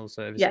professional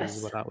services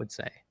is what I would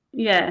say.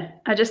 Yeah,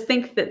 I just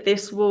think that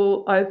this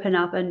will open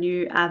up a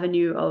new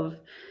avenue of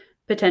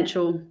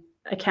potential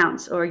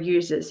accounts or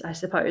users, I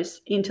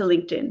suppose, into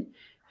LinkedIn,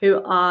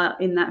 who are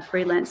in that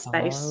freelance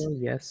space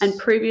and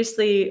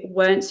previously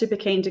weren't super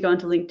keen to go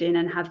into LinkedIn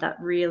and have that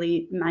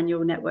really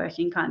manual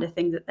networking kind of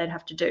thing that they'd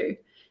have to do,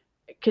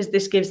 because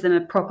this gives them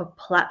a proper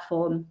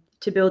platform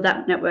to build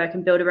that network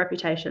and build a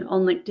reputation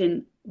on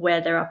LinkedIn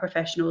where there are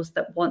professionals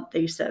that want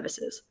these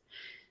services.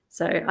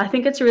 So I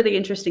think it's a really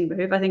interesting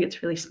move. I think it's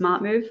a really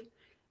smart move.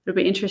 It'll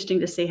be interesting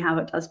to see how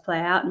it does play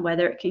out and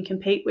whether it can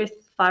compete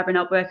with Fiverr and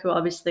Upwork, who are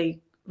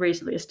obviously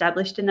reasonably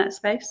established in that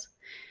space.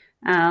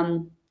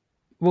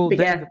 Well, But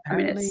they yeah, I mean,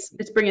 apparently,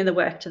 it's bringing the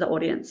work to the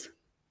audience.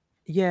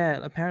 yeah,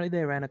 apparently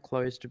they ran a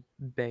closed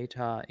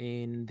beta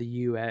in the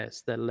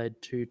US that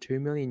led to 2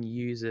 million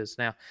users.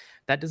 Now,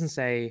 that doesn't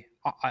say,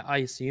 I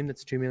assume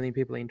that's 2 million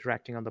people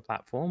interacting on the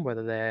platform,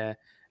 whether they're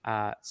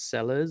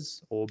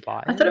sellers or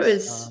I thought it buyers.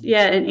 was,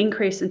 yeah, an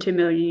increase in 2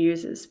 million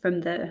users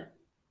from the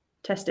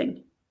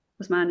testing,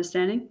 was my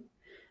understanding.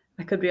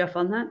 I could be off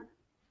on that.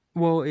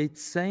 Well,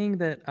 it's saying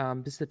that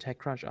this is a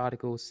TechCrunch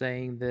article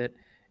saying that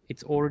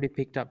it's already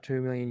picked up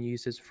 2 million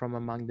users from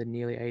among the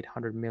nearly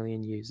 800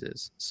 million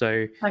users.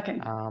 So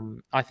Okay.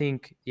 I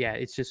think, yeah,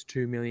 it's just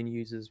 2 million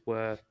users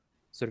were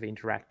sort of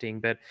interacting.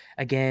 But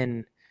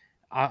again,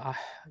 I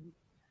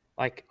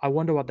I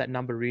wonder what that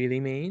number really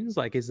means.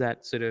 Like, is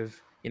that sort of,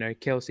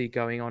 Kelsey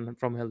going on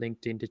from her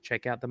LinkedIn to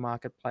check out the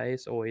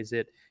marketplace, or is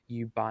it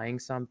you buying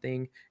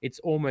something? It's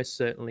almost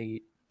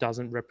certainly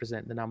doesn't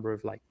represent the number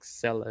of like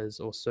sellers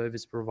or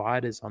service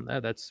providers on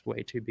there. That's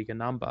way too big a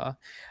number.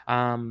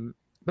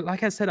 But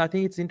like I said, I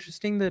think it's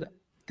interesting that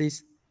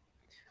these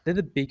they're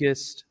the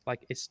biggest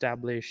like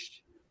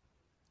established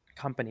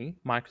company,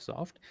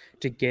 Microsoft,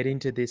 to get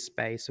into this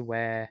space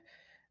where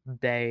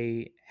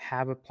they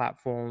have a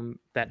platform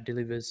that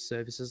delivers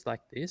services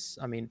like this.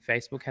 I mean,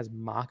 Facebook has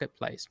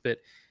Marketplace, but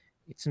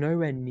it's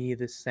nowhere near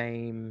the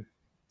same.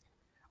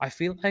 I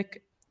feel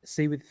like,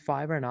 see, with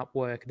Fiverr and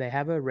Upwork, they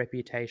have a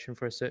reputation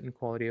for a certain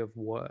quality of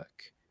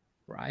work,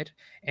 right?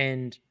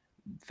 And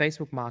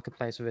Facebook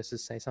Marketplace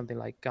versus, say, something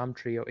like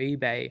Gumtree or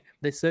eBay,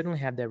 they certainly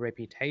have their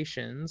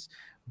reputations,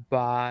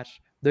 but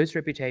those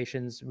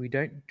reputations we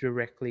don't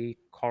directly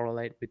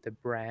correlate with the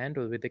brand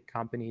or with the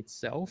company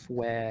itself.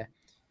 Where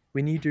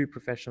when you do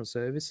professional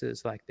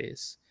services like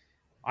this,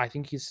 I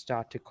think you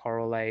start to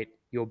correlate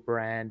your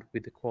brand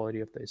with the quality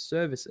of those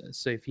services.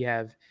 So if you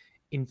have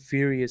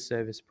inferior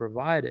service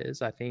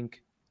providers, I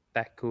think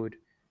that could,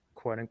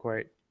 quote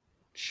unquote,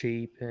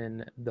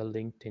 cheapen the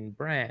LinkedIn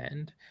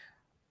brand.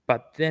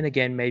 But then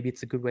again, maybe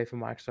it's a good way for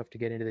Microsoft to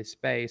get into this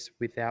space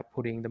without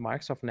putting the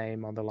Microsoft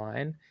name on the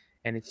line,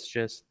 and it's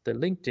just the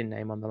LinkedIn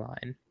name on the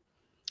line.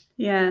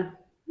 Yeah.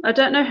 I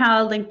don't know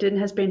how LinkedIn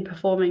has been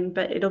performing,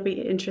 but it'll be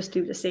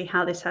interesting to see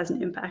how this has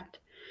an impact.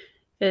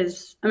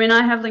 Because, I mean,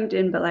 I have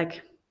LinkedIn, but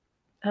like,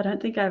 I don't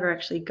think I ever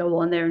actually go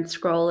on there and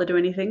scroll or do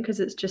anything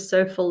because it's just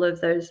so full of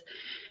those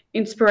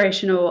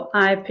inspirational,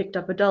 I picked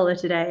up $1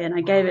 today and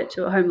I gave it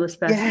to a homeless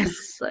person. Yes.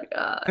 It's like,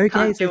 I Okay,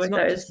 can't so deal it's with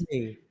not just those.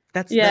 me.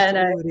 That's Yeah,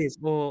 no. all it is.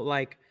 Or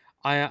like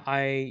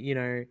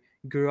I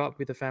grew up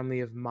with a family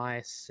of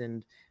mice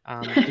and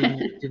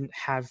didn't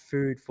have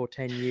food for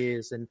 10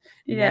 years, and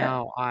Yeah.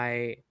 now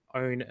I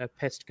own a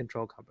pest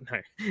control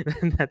company.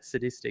 No, that's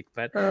sadistic,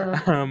 but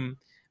Uh,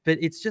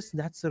 it's just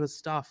that sort of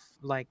stuff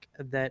like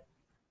that.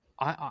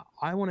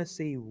 I want to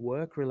see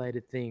work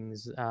related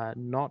things,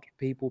 not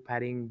people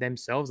patting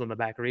themselves on the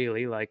back,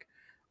 really. Like,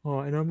 oh,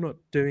 and I'm not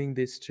doing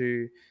this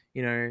to,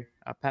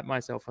 pat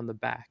myself on the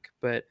back,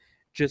 but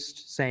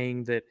just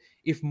saying that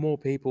if more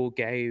people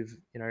gave,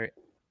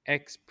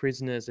 ex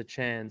prisoners a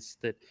chance,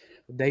 that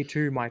they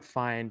too might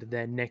find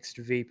their next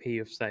VP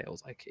of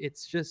sales. Like,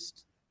 it's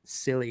just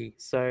silly.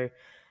 So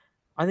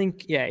I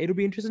think, yeah, it'll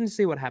be interesting to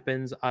see what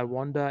happens. I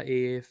wonder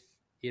if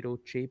it'll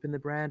cheapen the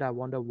brand. I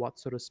wonder what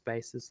sort of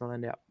spaces they'll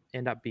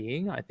end up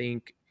being. I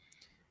think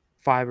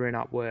Fiverr and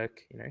Upwork,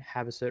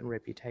 have a certain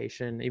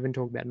reputation. Even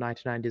talking about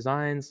 99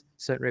 Designs,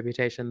 certain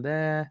reputation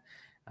there,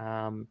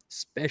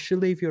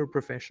 especially if you're a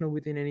professional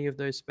within any of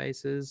those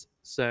spaces.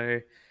 So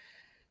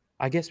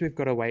I guess we've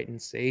got to wait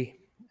and see.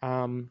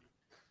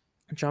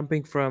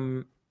 Jumping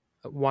from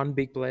one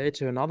big player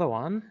to another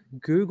one,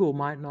 Google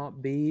might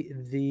not be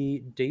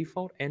the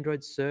default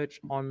Android search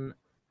on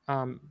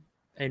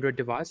Android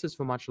devices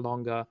for much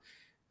longer.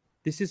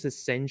 This is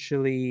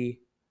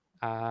essentially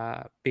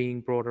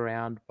being brought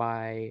around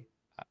by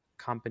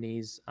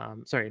companies,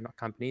 sorry, not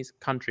companies,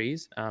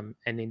 countries, and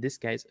in this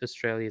case,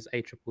 Australia's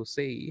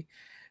ACCC,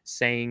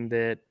 saying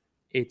that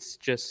it's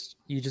just,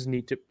 you just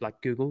need to,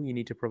 like Google, you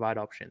need to provide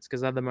options,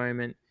 because at the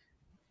moment,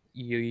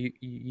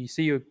 you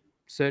see your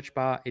search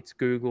bar, it's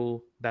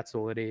Google, that's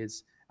all it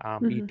is.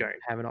 You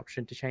don't have an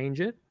option to change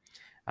it.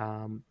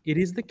 It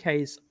is the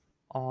case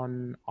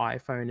on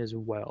iPhone as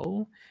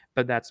well,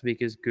 but that's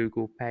because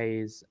Google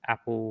pays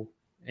Apple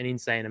an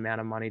insane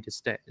amount of money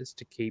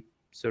to keep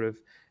sort of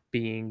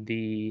being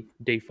the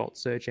default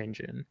search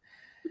engine.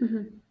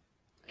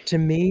 To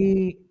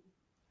me,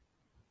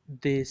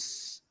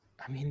 this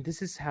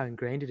is how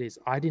ingrained it is.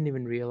 I didn't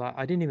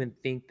even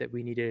think that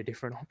we needed a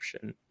different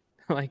option.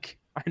 Like,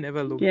 I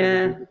never looked at the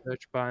yeah. Google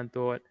search bar and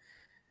thought,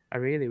 I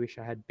really wish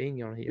I had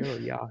Bing on here or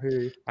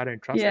Yahoo. I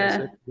don't trust those Yeah.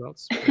 search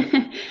results.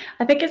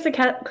 I think it's a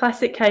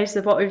classic case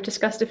of what we've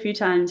discussed a few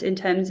times in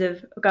terms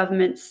of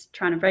governments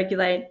trying to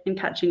regulate and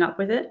catching up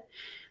with it.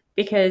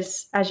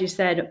 Because, as you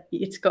said,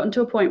 it's gotten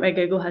to a point where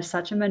Google has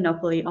such a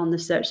monopoly on the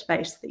search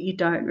space that you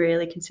don't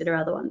really consider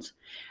other ones.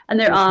 And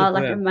there It's the are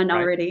like a verb,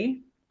 minority.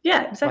 Right?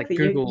 Yeah, exactly.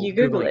 Like You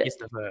Google Googling it. is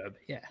the verb.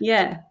 Yeah.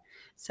 Yeah.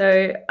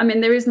 So, I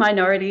mean, there is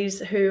minorities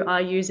who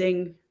are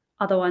using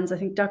other ones. I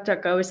think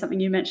DuckDuckGo is something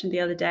you mentioned the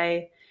other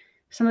day.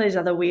 Some of these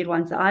other weird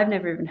ones that I've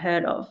never even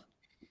heard of.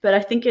 But I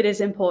think it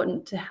is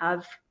important to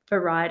have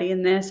variety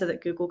in there so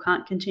that Google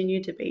can't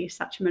continue to be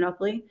such a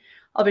monopoly.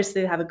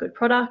 Obviously, they have a good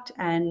product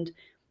and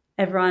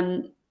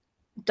everyone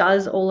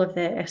does all of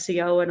their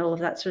SEO and all of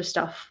that sort of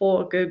stuff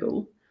for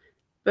Google.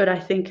 But I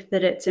think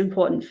that it's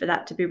important for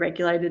that to be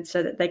regulated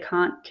so that they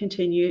can't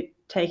continue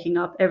taking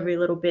up every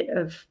little bit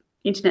of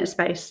internet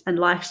space and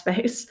life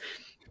space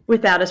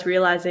without us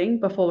realizing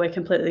before we're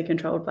completely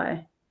controlled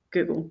by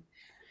Google.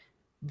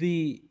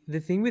 The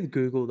thing with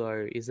Google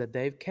though is that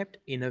they've kept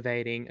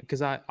innovating,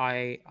 because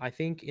I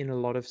think in a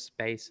lot of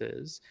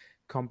spaces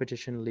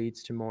competition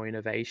leads to more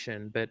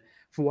innovation, but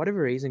for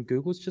whatever reason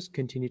Google's just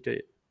continued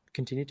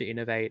to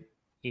innovate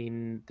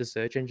in the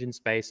search engine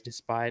space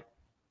despite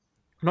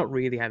not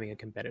really having a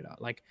competitor.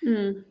 Like,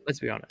 let's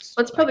be honest.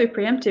 Well, it's probably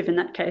preemptive in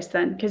that case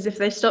then, because if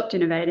they stopped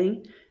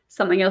innovating,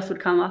 something else would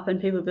come up and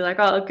people would be like,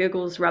 oh,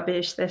 Google's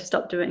rubbish, they've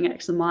stopped doing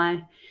X and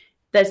Y.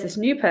 There's this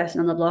new person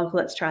on the blog,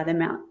 let's try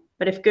them out.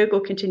 But if Google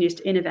continues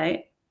to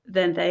innovate,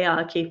 then they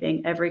are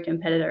keeping every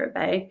competitor at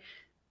bay,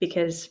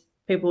 because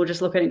people will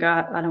just look at it and go,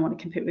 I don't want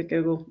to compete with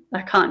Google.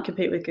 I can't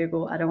compete with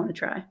Google. I don't want to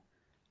try.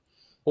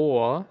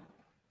 Or,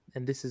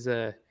 and this is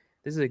a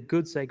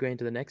good segue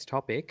into the next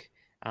topic.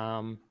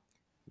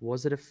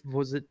 Was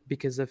it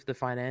because of the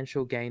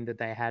financial gain that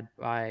they had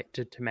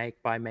to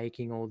make by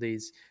making all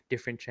these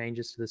different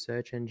changes to the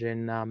search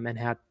engine, and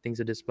how things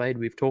are displayed?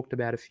 We've talked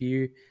about a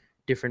few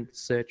different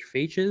search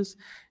features,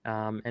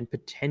 and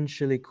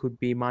potentially could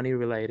be money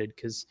related,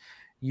 because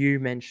you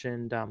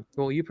mentioned,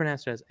 you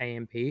pronounced it as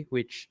AMP,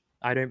 which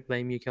I don't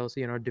blame you, Kelsey.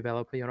 You're not a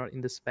developer, you're not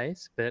in the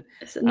space, but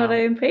is it not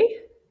AMP?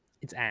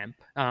 It's AMP,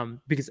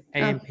 because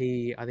AMP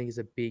I think is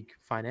a big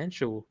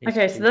financial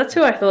institution. Okay, so that's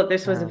who I thought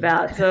this was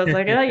about. So I was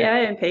like, oh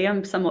yeah, AMP,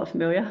 I'm somewhat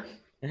familiar.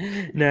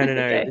 No.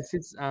 Okay. This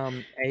is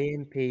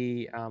AMP,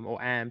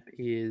 or AMP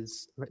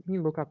is, let me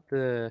look up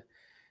the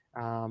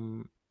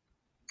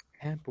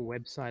AMP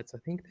websites. I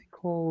think they're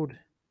called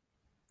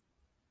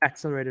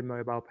Accelerated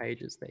Mobile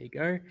Pages. There you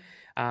go.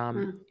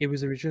 It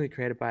was originally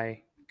created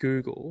by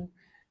Google,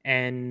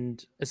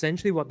 and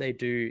essentially what they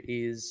do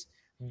is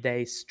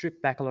they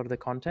strip back a lot of the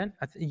content.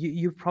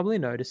 You've probably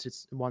noticed it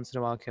once in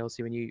a while,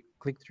 Kelsey, when you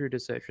click through the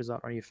search result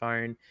on your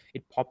phone,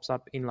 it pops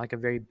up in like a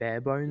very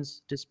bare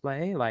bones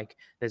display. Like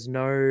there's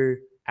no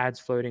ads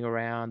floating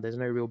around, there's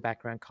no real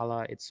background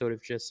color. It's sort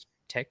of just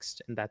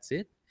text and that's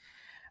it.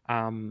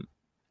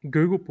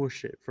 Google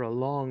pushed it for a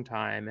long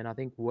time, and I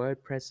think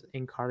WordPress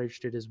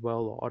encouraged it as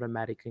well, or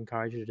Automatic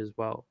encouraged it as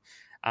well.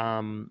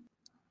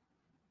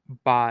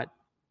 But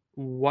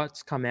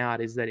what's come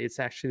out is that it's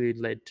actually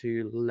led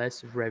to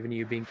less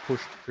revenue being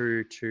pushed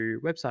through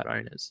to website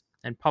owners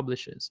and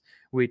publishers,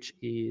 which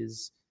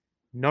is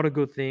not a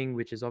good thing,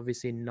 which is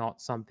obviously not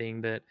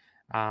something that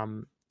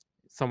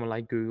someone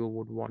like Google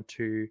would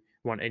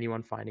want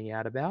anyone finding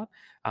out about.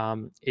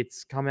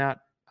 It's come out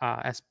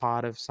as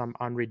part of some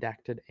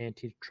unredacted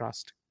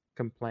antitrust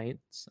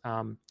complaints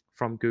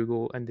from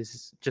Google, and this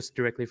is just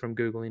directly from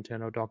Google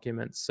internal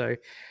documents. So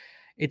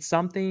it's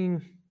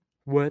something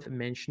worth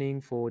mentioning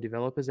for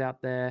developers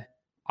out there.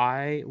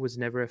 I was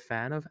never a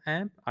fan of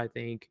AMP. I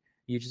think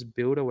you just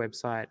build a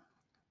website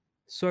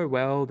so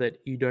well that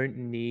you don't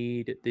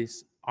need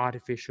this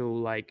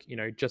artificial,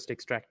 just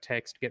extract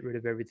text, get rid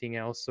of everything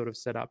else sort of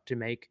setup to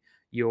make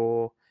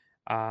your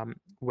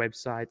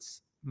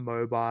website's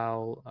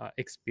mobile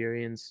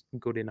experience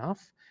good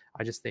enough.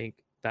 I just think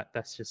that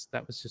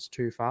was just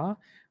too far.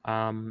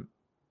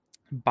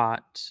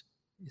 But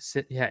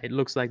yeah, it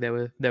looks like there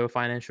were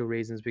financial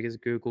reasons, because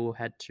Google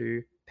had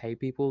to pay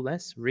people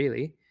less.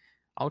 Really,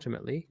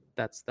 ultimately,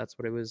 that's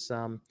what it was.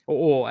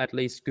 Or at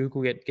least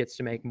Google gets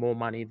to make more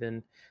money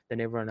than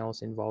everyone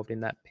else involved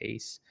in that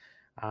piece.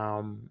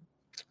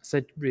 So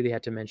I really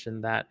had to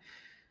mention that.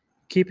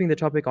 Keeping the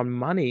topic on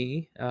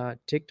money,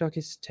 TikTok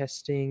is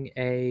testing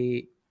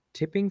a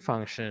tipping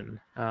function,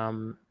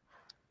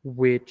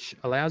 which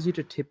allows you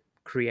to tip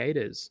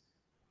creators,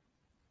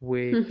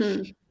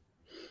 which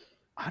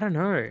I don't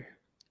know.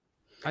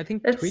 I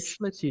think Twitch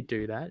lets you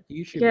do that.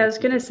 YouTube. Yeah, I was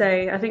going to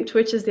say, I think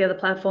Twitch is the other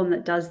platform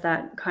that does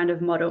that kind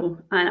of model.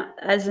 And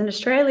as an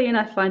Australian,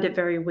 I find it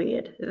very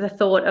weird. The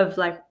thought of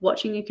like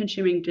watching and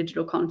consuming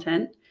digital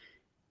content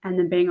and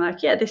then being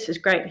like, yeah, this is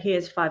great.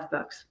 Here's $5.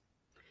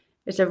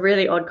 It's a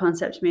really odd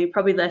concept to me,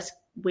 probably less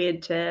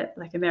weird to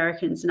like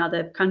Americans and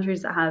other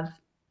countries that have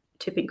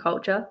tipping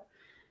culture.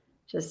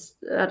 Just,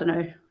 I don't know.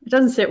 It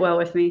doesn't sit well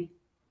with me.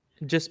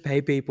 Just pay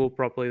people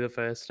properly the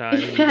first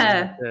time.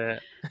 Yeah.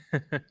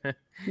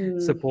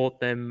 Support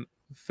them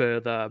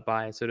further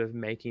by sort of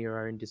making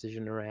your own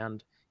decision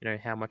around,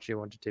 how much you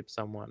want to tip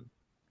someone.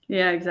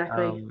 Yeah,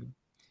 exactly.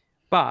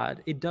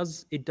 But it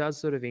does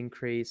sort of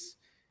increase,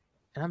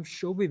 and I'm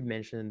sure we've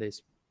mentioned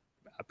this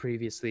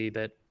previously,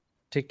 that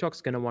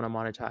TikTok's going to want to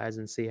monetize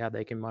and see how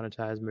they can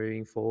monetize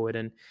moving forward.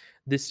 And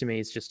this to me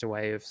is just a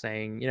way of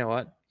saying, you know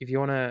what, if you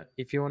want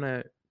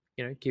to,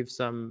 give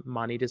some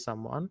money to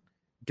someone,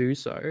 do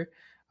so.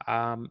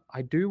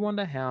 I do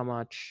wonder how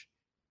much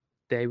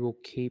they will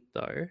keep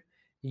though.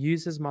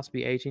 Users must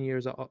be 18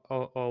 years or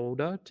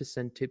older to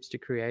send tips to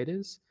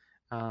creators.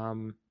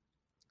 I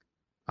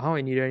Oh,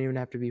 and you don't even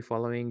have to be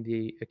following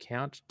the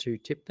account to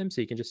tip them,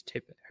 so you can just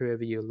tip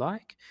whoever you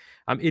like.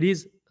 It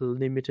is a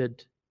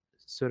limited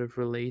sort of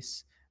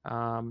release,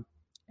 and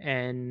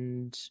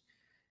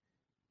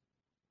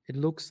it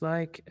looks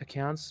like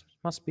accounts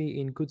must be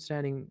in good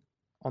standing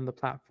on the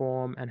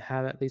platform and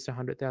have at least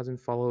 100,000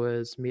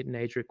 followers, meet an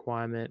age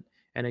requirement,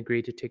 and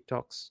agree to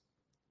TikTok's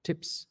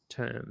tips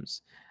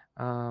terms.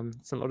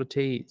 It's a lot of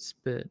T's,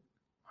 but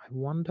I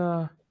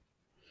wonder.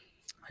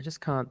 I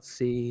just can't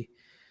see.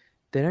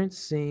 They don't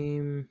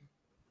seem.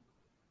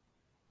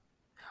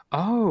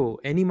 Oh,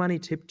 any money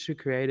tipped to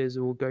creators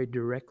will go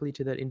directly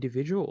to that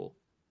individual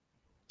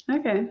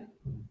Okay.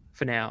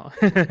 for now.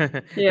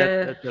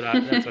 Yeah. That's what I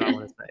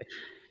want to say.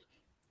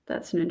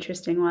 That's an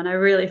interesting one. I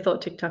really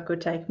thought TikTok would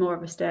take more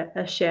of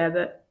a share,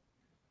 but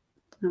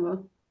oh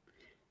well.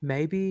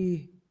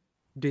 Maybe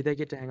do they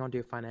get to hang on to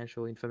your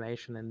financial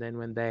information, and then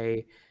when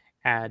they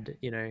add,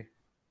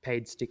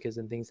 paid stickers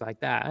and things like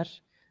that,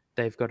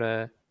 they've got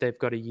a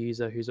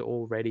user who's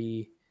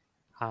already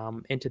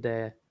entered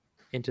their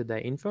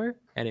info,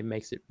 and it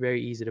makes it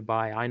very easy to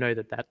buy. I know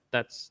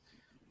that's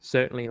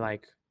certainly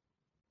like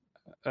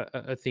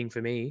a thing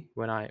for me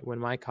when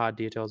my card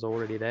details are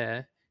already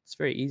there. It's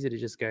very easy to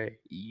just go,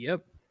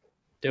 yep,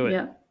 do it.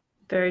 Yeah,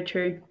 very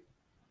true.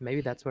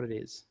 Maybe that's what it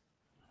is.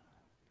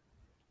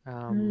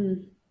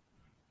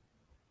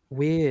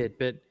 Weird,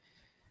 but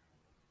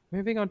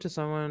moving on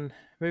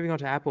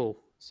to Apple,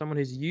 someone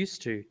who's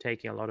used to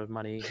taking a lot of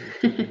money,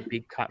 taking a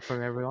big cut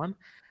from everyone.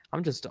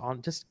 I'm just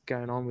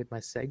going on with my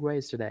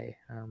segues today.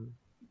 I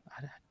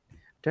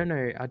don't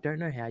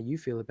know how you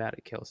feel about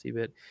it, Kelsey,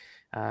 but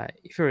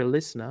if you're a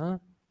listener,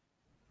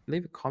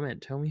 leave a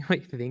comment. Tell me what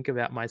you think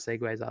about my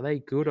segues. Are they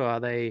good, or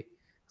are they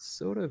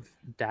sort of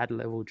dad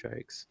level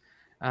jokes?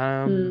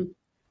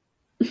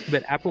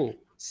 But Apple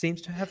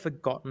seems to have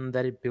forgotten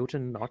that it built a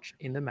notch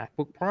in the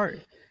MacBook Pro.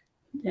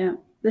 Yeah,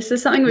 this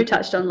is something we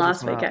touched on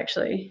last week,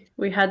 actually.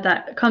 We had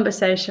that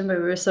conversation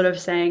where we were sort of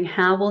saying,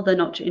 how will the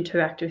notch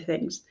interact with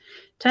things?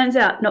 Turns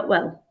out, not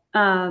well.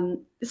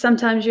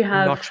 Sometimes you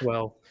have... Notch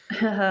well.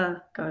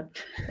 God,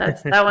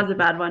 that one's a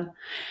bad one.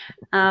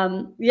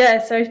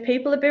 So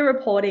people have been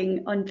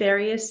reporting on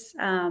various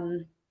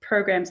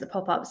programs that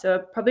pop up. So a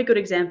probably good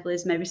example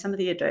is maybe some of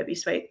the Adobe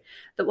suite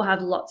that will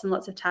have lots and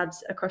lots of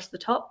tabs across the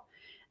top.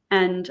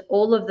 And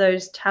all of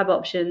those tab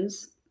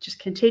options just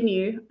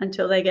continue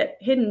until they get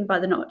hidden by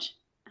the notch.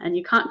 And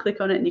you can't click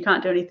on it and you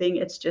can't do anything.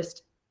 It's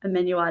just a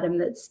menu item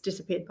that's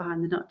disappeared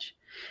behind the notch.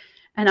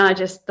 And I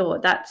just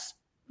thought that's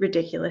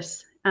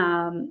ridiculous.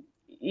 I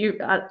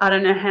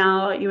don't know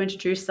how you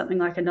introduce something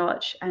like a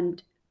notch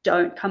and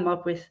don't come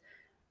up with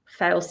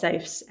fail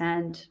safes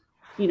and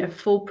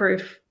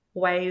foolproof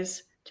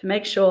ways to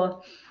make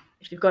sure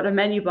if you've got a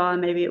menu bar,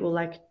 maybe it will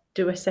like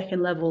do a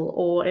second level,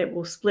 or it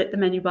will split the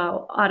menu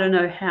bar. I don't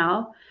know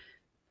how,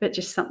 but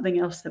just something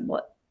else than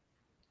what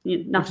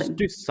nothing. Just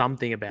do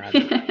something about it.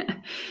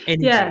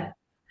 Anything. Yeah,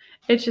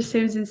 it just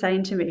seems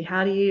insane to me.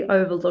 How do you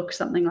overlook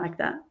something like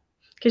that?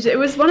 Because it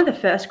was one of the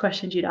first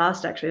questions you'd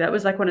asked, actually. That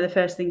was like one of the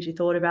first things you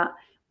thought about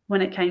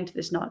when it came to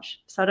this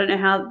notch. So I don't know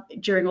how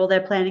during all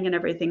their planning and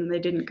everything, they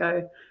didn't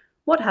go,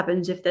 what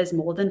happens if there's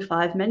more than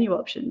 5 menu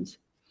options?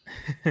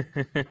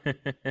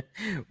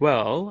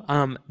 Well,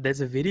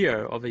 there's a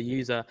video of a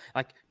user.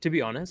 Like, to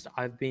be honest,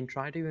 I've been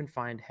trying to even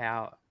find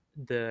how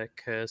the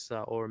cursor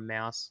or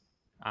mouse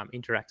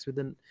interacts with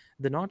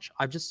the notch.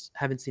 I just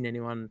haven't seen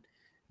anyone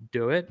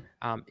do it.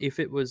 If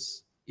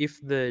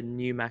the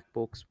new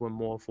MacBooks were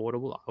more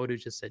affordable, I would have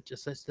just said,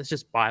 let's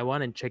just buy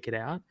one and check it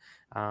out.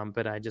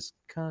 But I just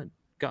can't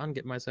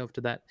get myself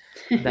to that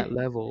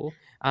level.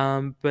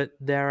 But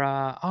there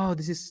are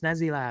this is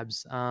Snazzy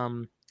Labs,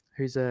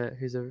 who's a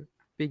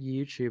big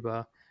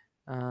YouTuber.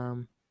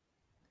 Hold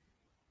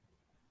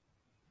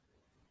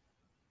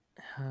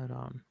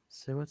on.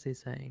 So what's he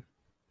saying?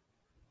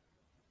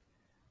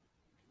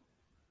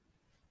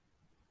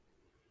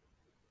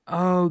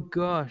 Oh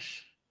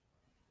gosh.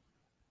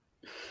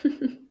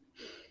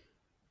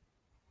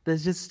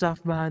 There's just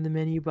stuff behind the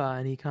menu bar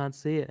and he can't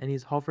see it and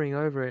he's hovering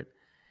over it.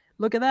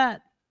 Look at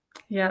that.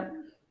 Yeah.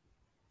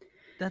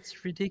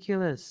 That's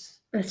ridiculous.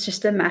 It's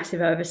just a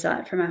massive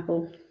oversight from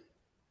Apple.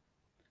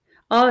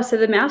 Oh, so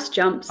the mouse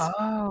jumps.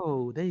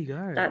 Oh, there you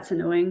go. That's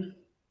annoying.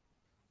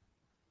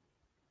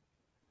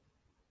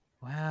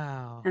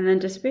 Wow. And then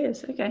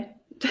disappears. Okay.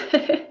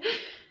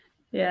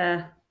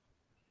 Yeah.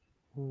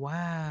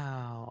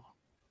 Wow.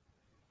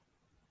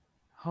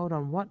 Hold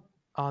on, what?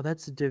 Oh,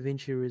 that's a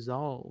DaVinci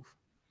Resolve.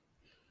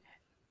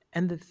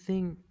 And the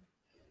thing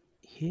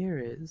here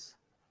is,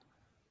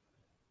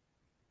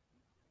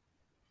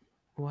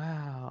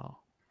 wow.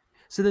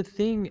 So the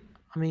thing,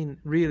 I mean,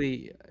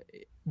 really,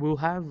 we'll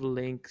have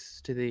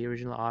links to the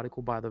original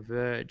article by The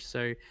Verge.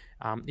 So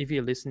if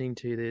you're listening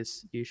to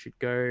this, you should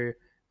go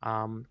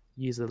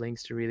use the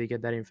links to really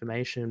get that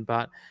information.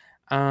 But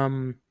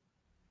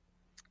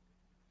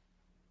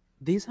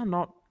these are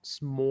not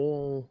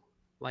small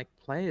like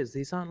players.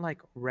 These aren't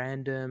like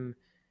random,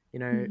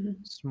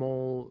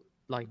 small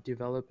like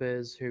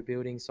developers who are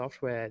building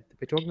software.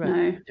 We're talking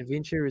about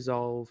DaVinci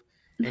Resolve.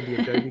 and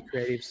the Adobe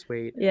Creative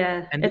Suite.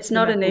 Yeah, And it's the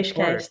not a MacBook niche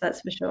Pro. case,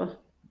 that's for sure.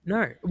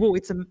 No, well,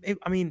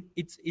 I mean,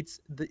 it's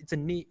a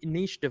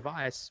niche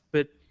device,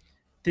 but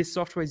this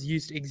software is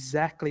used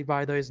exactly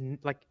by those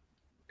like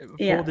for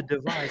Yeah, the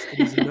device. It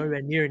is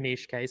nowhere near a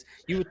niche case.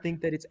 You would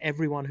think that it's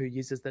everyone who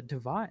uses that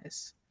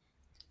device.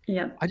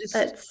 yeah, I just,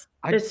 it's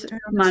I it's just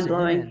don't mind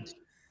blowing.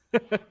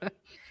 understand.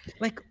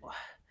 Like,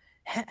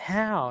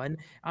 how? And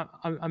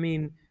I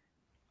mean,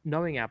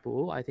 knowing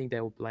Apple, I think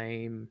they'll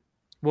blame.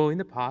 Well, in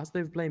the past,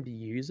 they've blamed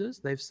users.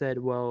 They've said,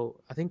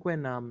 well, I think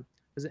when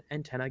was it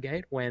Antenna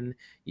Gate, when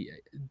y-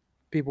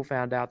 people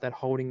found out that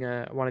holding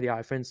one of the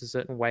iPhones a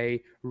certain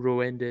way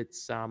ruined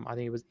its I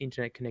think it was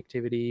internet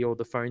connectivity, or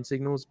the phone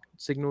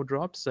signal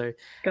dropped. So at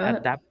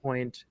God, that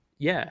point,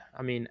 yeah,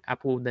 I mean,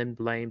 Apple then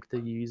blamed the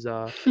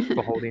user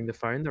for holding the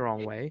phone the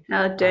wrong way.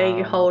 how dare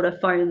you Um, hold a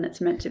phone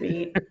that's meant to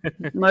be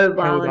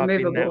mobile held and up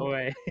in that movable?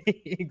 way. My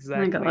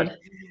Exactly. God.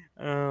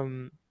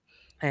 Um,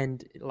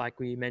 and like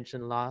we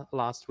mentioned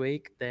last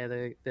week, they're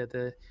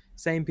the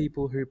same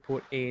people who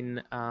put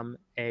in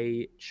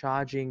a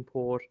charging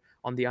port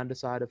on the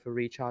underside of a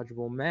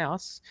rechargeable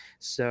mouse.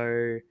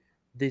 So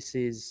this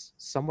is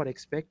somewhat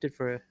expected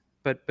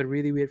but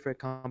really weird for a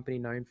company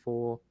known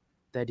for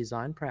their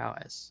design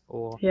prowess,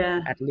 or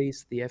Yeah. at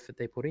least the effort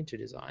they put into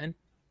design.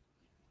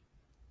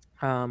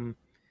 Um,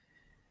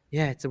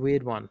 yeah, it's a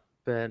weird one,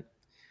 but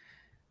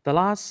the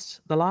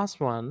last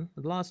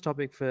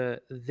topic for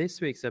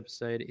this week's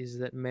episode is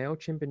that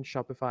MailChimp and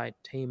Shopify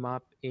team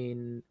up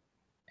in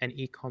an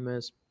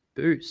e-commerce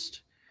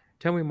boost.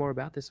 Tell me more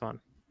about this one.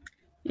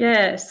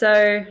 Yeah,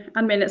 so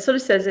I mean, it sort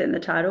of says it in the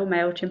title.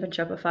 MailChimp and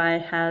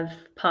Shopify have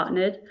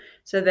partnered.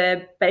 So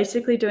they're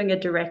basically doing a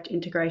direct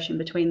integration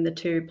between the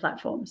two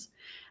platforms.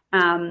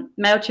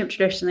 MailChimp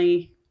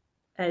traditionally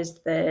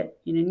as the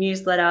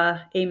newsletter,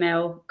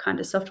 email kind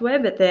of software,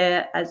 but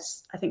they're,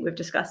 as I think we've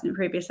discussed in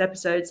previous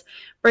episodes,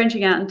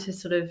 branching out into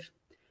sort of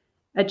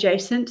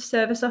adjacent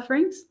service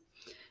offerings.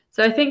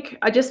 So I think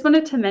I just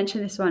wanted to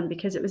mention this one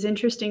because it was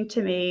interesting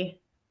to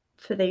me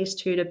for these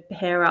two to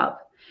pair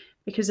up,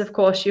 because of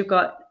course you've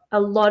got a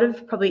lot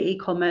of probably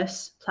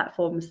e-commerce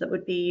platforms that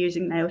would be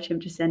using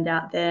MailChimp to send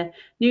out their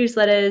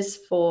newsletters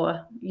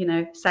for,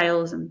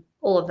 sales and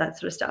all of that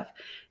sort of stuff.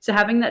 So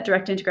having that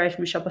direct integration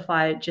with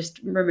Shopify just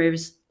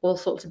removes all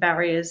sorts of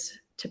barriers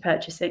to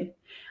purchasing.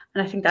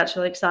 And I think that's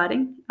really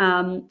exciting.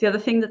 The other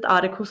thing that the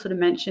article sort of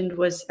mentioned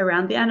was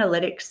around the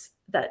analytics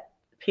that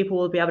people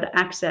will be able to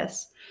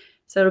access.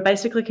 So it'll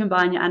basically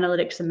combine your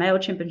analytics and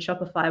MailChimp and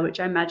Shopify,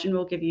 which I imagine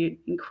will give you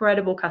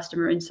incredible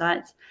customer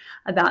insights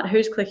about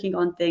who's clicking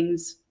on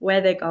things, where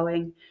they're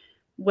going,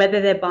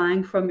 whether they're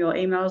buying from your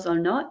emails or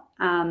not,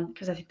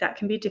 because I think that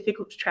can be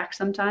difficult to track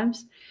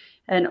sometimes,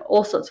 and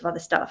all sorts of other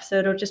stuff. So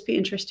it'll just be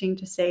interesting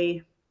to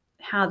see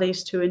how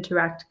these two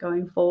interact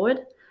going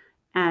forward,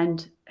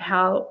 and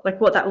how,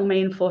 like, what that will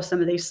mean for some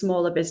of these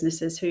smaller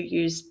businesses who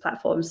use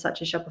platforms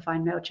such as Shopify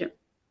and MailChimp.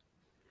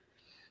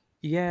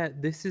 Yeah,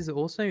 this is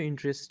also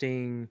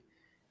interesting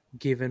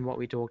given what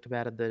we talked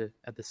about at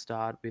the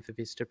start with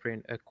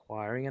Vistaprint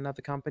acquiring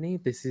another company.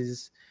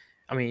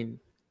 I mean,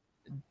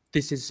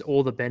 this is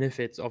all the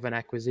benefits of an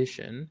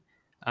acquisition,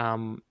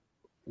 um,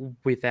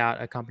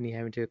 without a company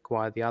having to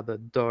acquire the other.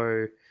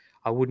 Though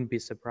I wouldn't be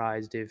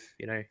surprised if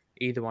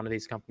either one of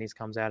these companies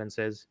comes out and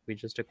says we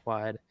just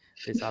acquired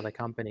this other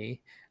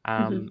company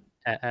Mm-hmm.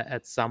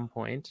 at some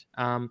point.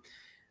 I'm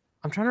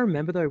trying to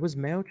remember though. Was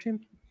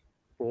Mailchimp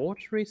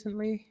bought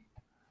recently?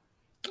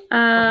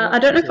 How I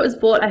much don't know was if it it? was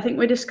bought. I think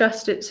we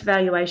discussed its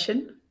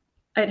valuation.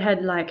 It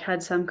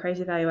had some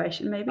crazy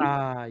valuation, maybe.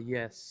 Ah,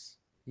 yes,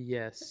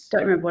 yes.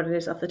 Don't remember what it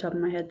is off the top of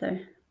my head, though.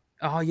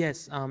 Oh,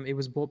 yes. It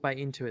was bought by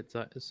Intuit.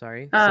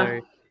 Sorry. So Ah,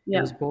 it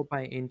yeah. was bought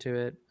by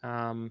Intuit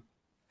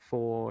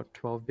for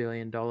 $12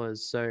 billion.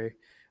 So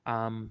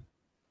um,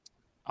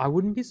 I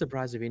wouldn't be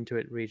surprised if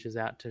Intuit reaches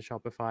out to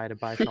Shopify to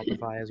buy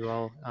Shopify as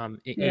well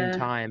in Yeah.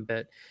 time.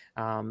 But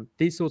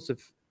these sorts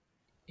of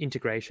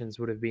integrations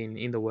would have been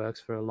in the works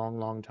for a long,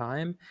 long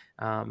time.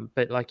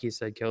 But like you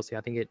said, Kelsey,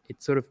 I think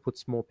it sort of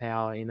puts more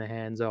power in the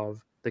hands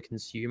of the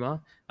consumer.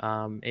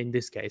 In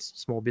this case,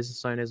 small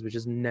business owners, which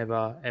is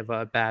never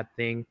ever a bad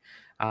thing.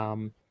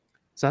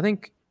 So I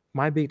think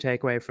my big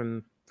takeaway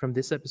from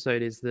this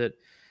episode is that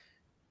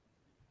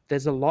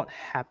there's a lot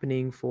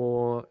happening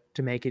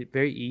to make it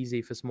very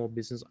easy for small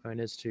business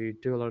owners to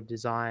do a lot of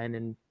design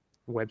and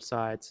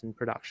websites and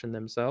production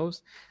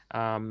themselves.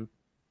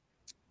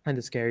 And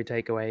the scary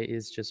takeaway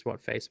is just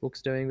what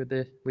Facebook's doing with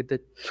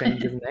the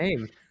change of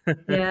name.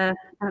 Yeah,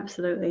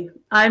 absolutely.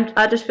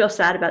 I just feel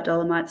sad about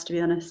Dolomites, to be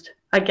honest.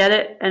 I get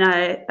it and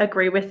I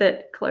agree with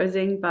it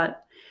closing,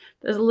 but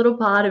there's a little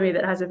part of me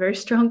that has a very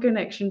strong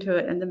connection to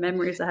it and the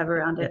memories I have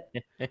around it,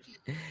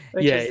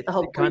 which Yeah, is the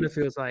whole it kind point. of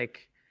feels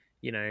like,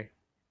 you know,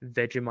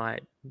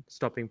 Vegemite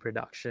stopping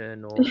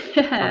production or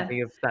Yeah.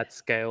 something of that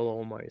scale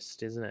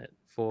almost, isn't it?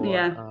 For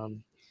Yeah.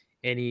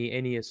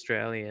 any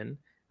Australian.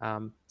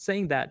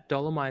 Saying that,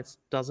 Dolomites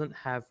doesn't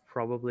have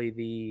probably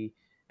the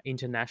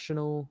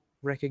international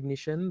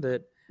recognition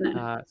that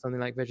No. something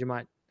like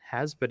Vegemite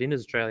has, but in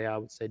Australia, I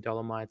would say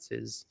Dolomites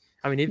is.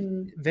 I mean, if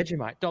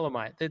Vegemite,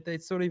 Dolomite, they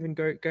sort of even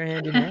go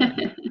hand in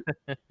hand.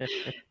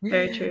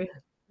 Very true.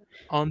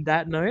 On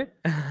that note,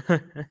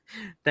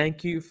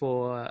 thank you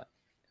for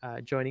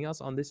joining us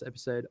on this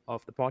episode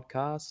of the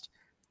podcast.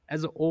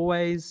 As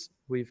always,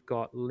 we've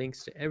got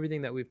links to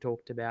everything that we've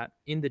talked about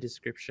in the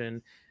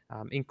description,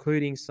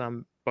 including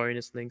some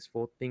bonus links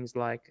for things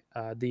like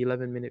the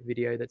 11-minute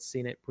video that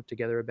CNET put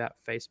together about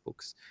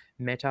Facebook's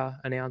Meta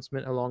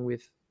announcement, along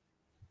with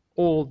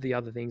all the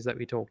other things that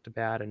we talked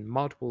about, and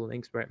multiple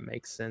links where it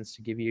makes sense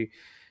to give you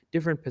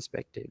different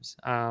perspectives.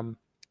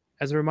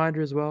 As a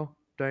reminder as well,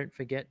 don't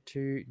forget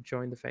to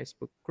join the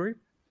Facebook group.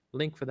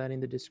 Link for that in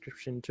the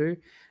description too,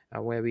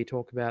 where we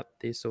talk about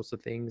these sorts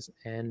of things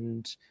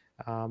and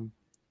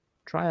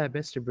try our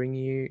best to bring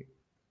you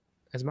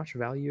as much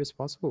value as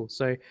possible.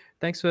 So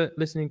thanks for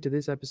listening to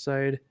this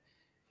episode.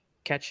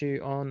 Catch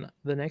you on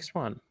the next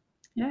one.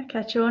 Yeah,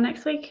 catch you all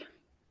next week.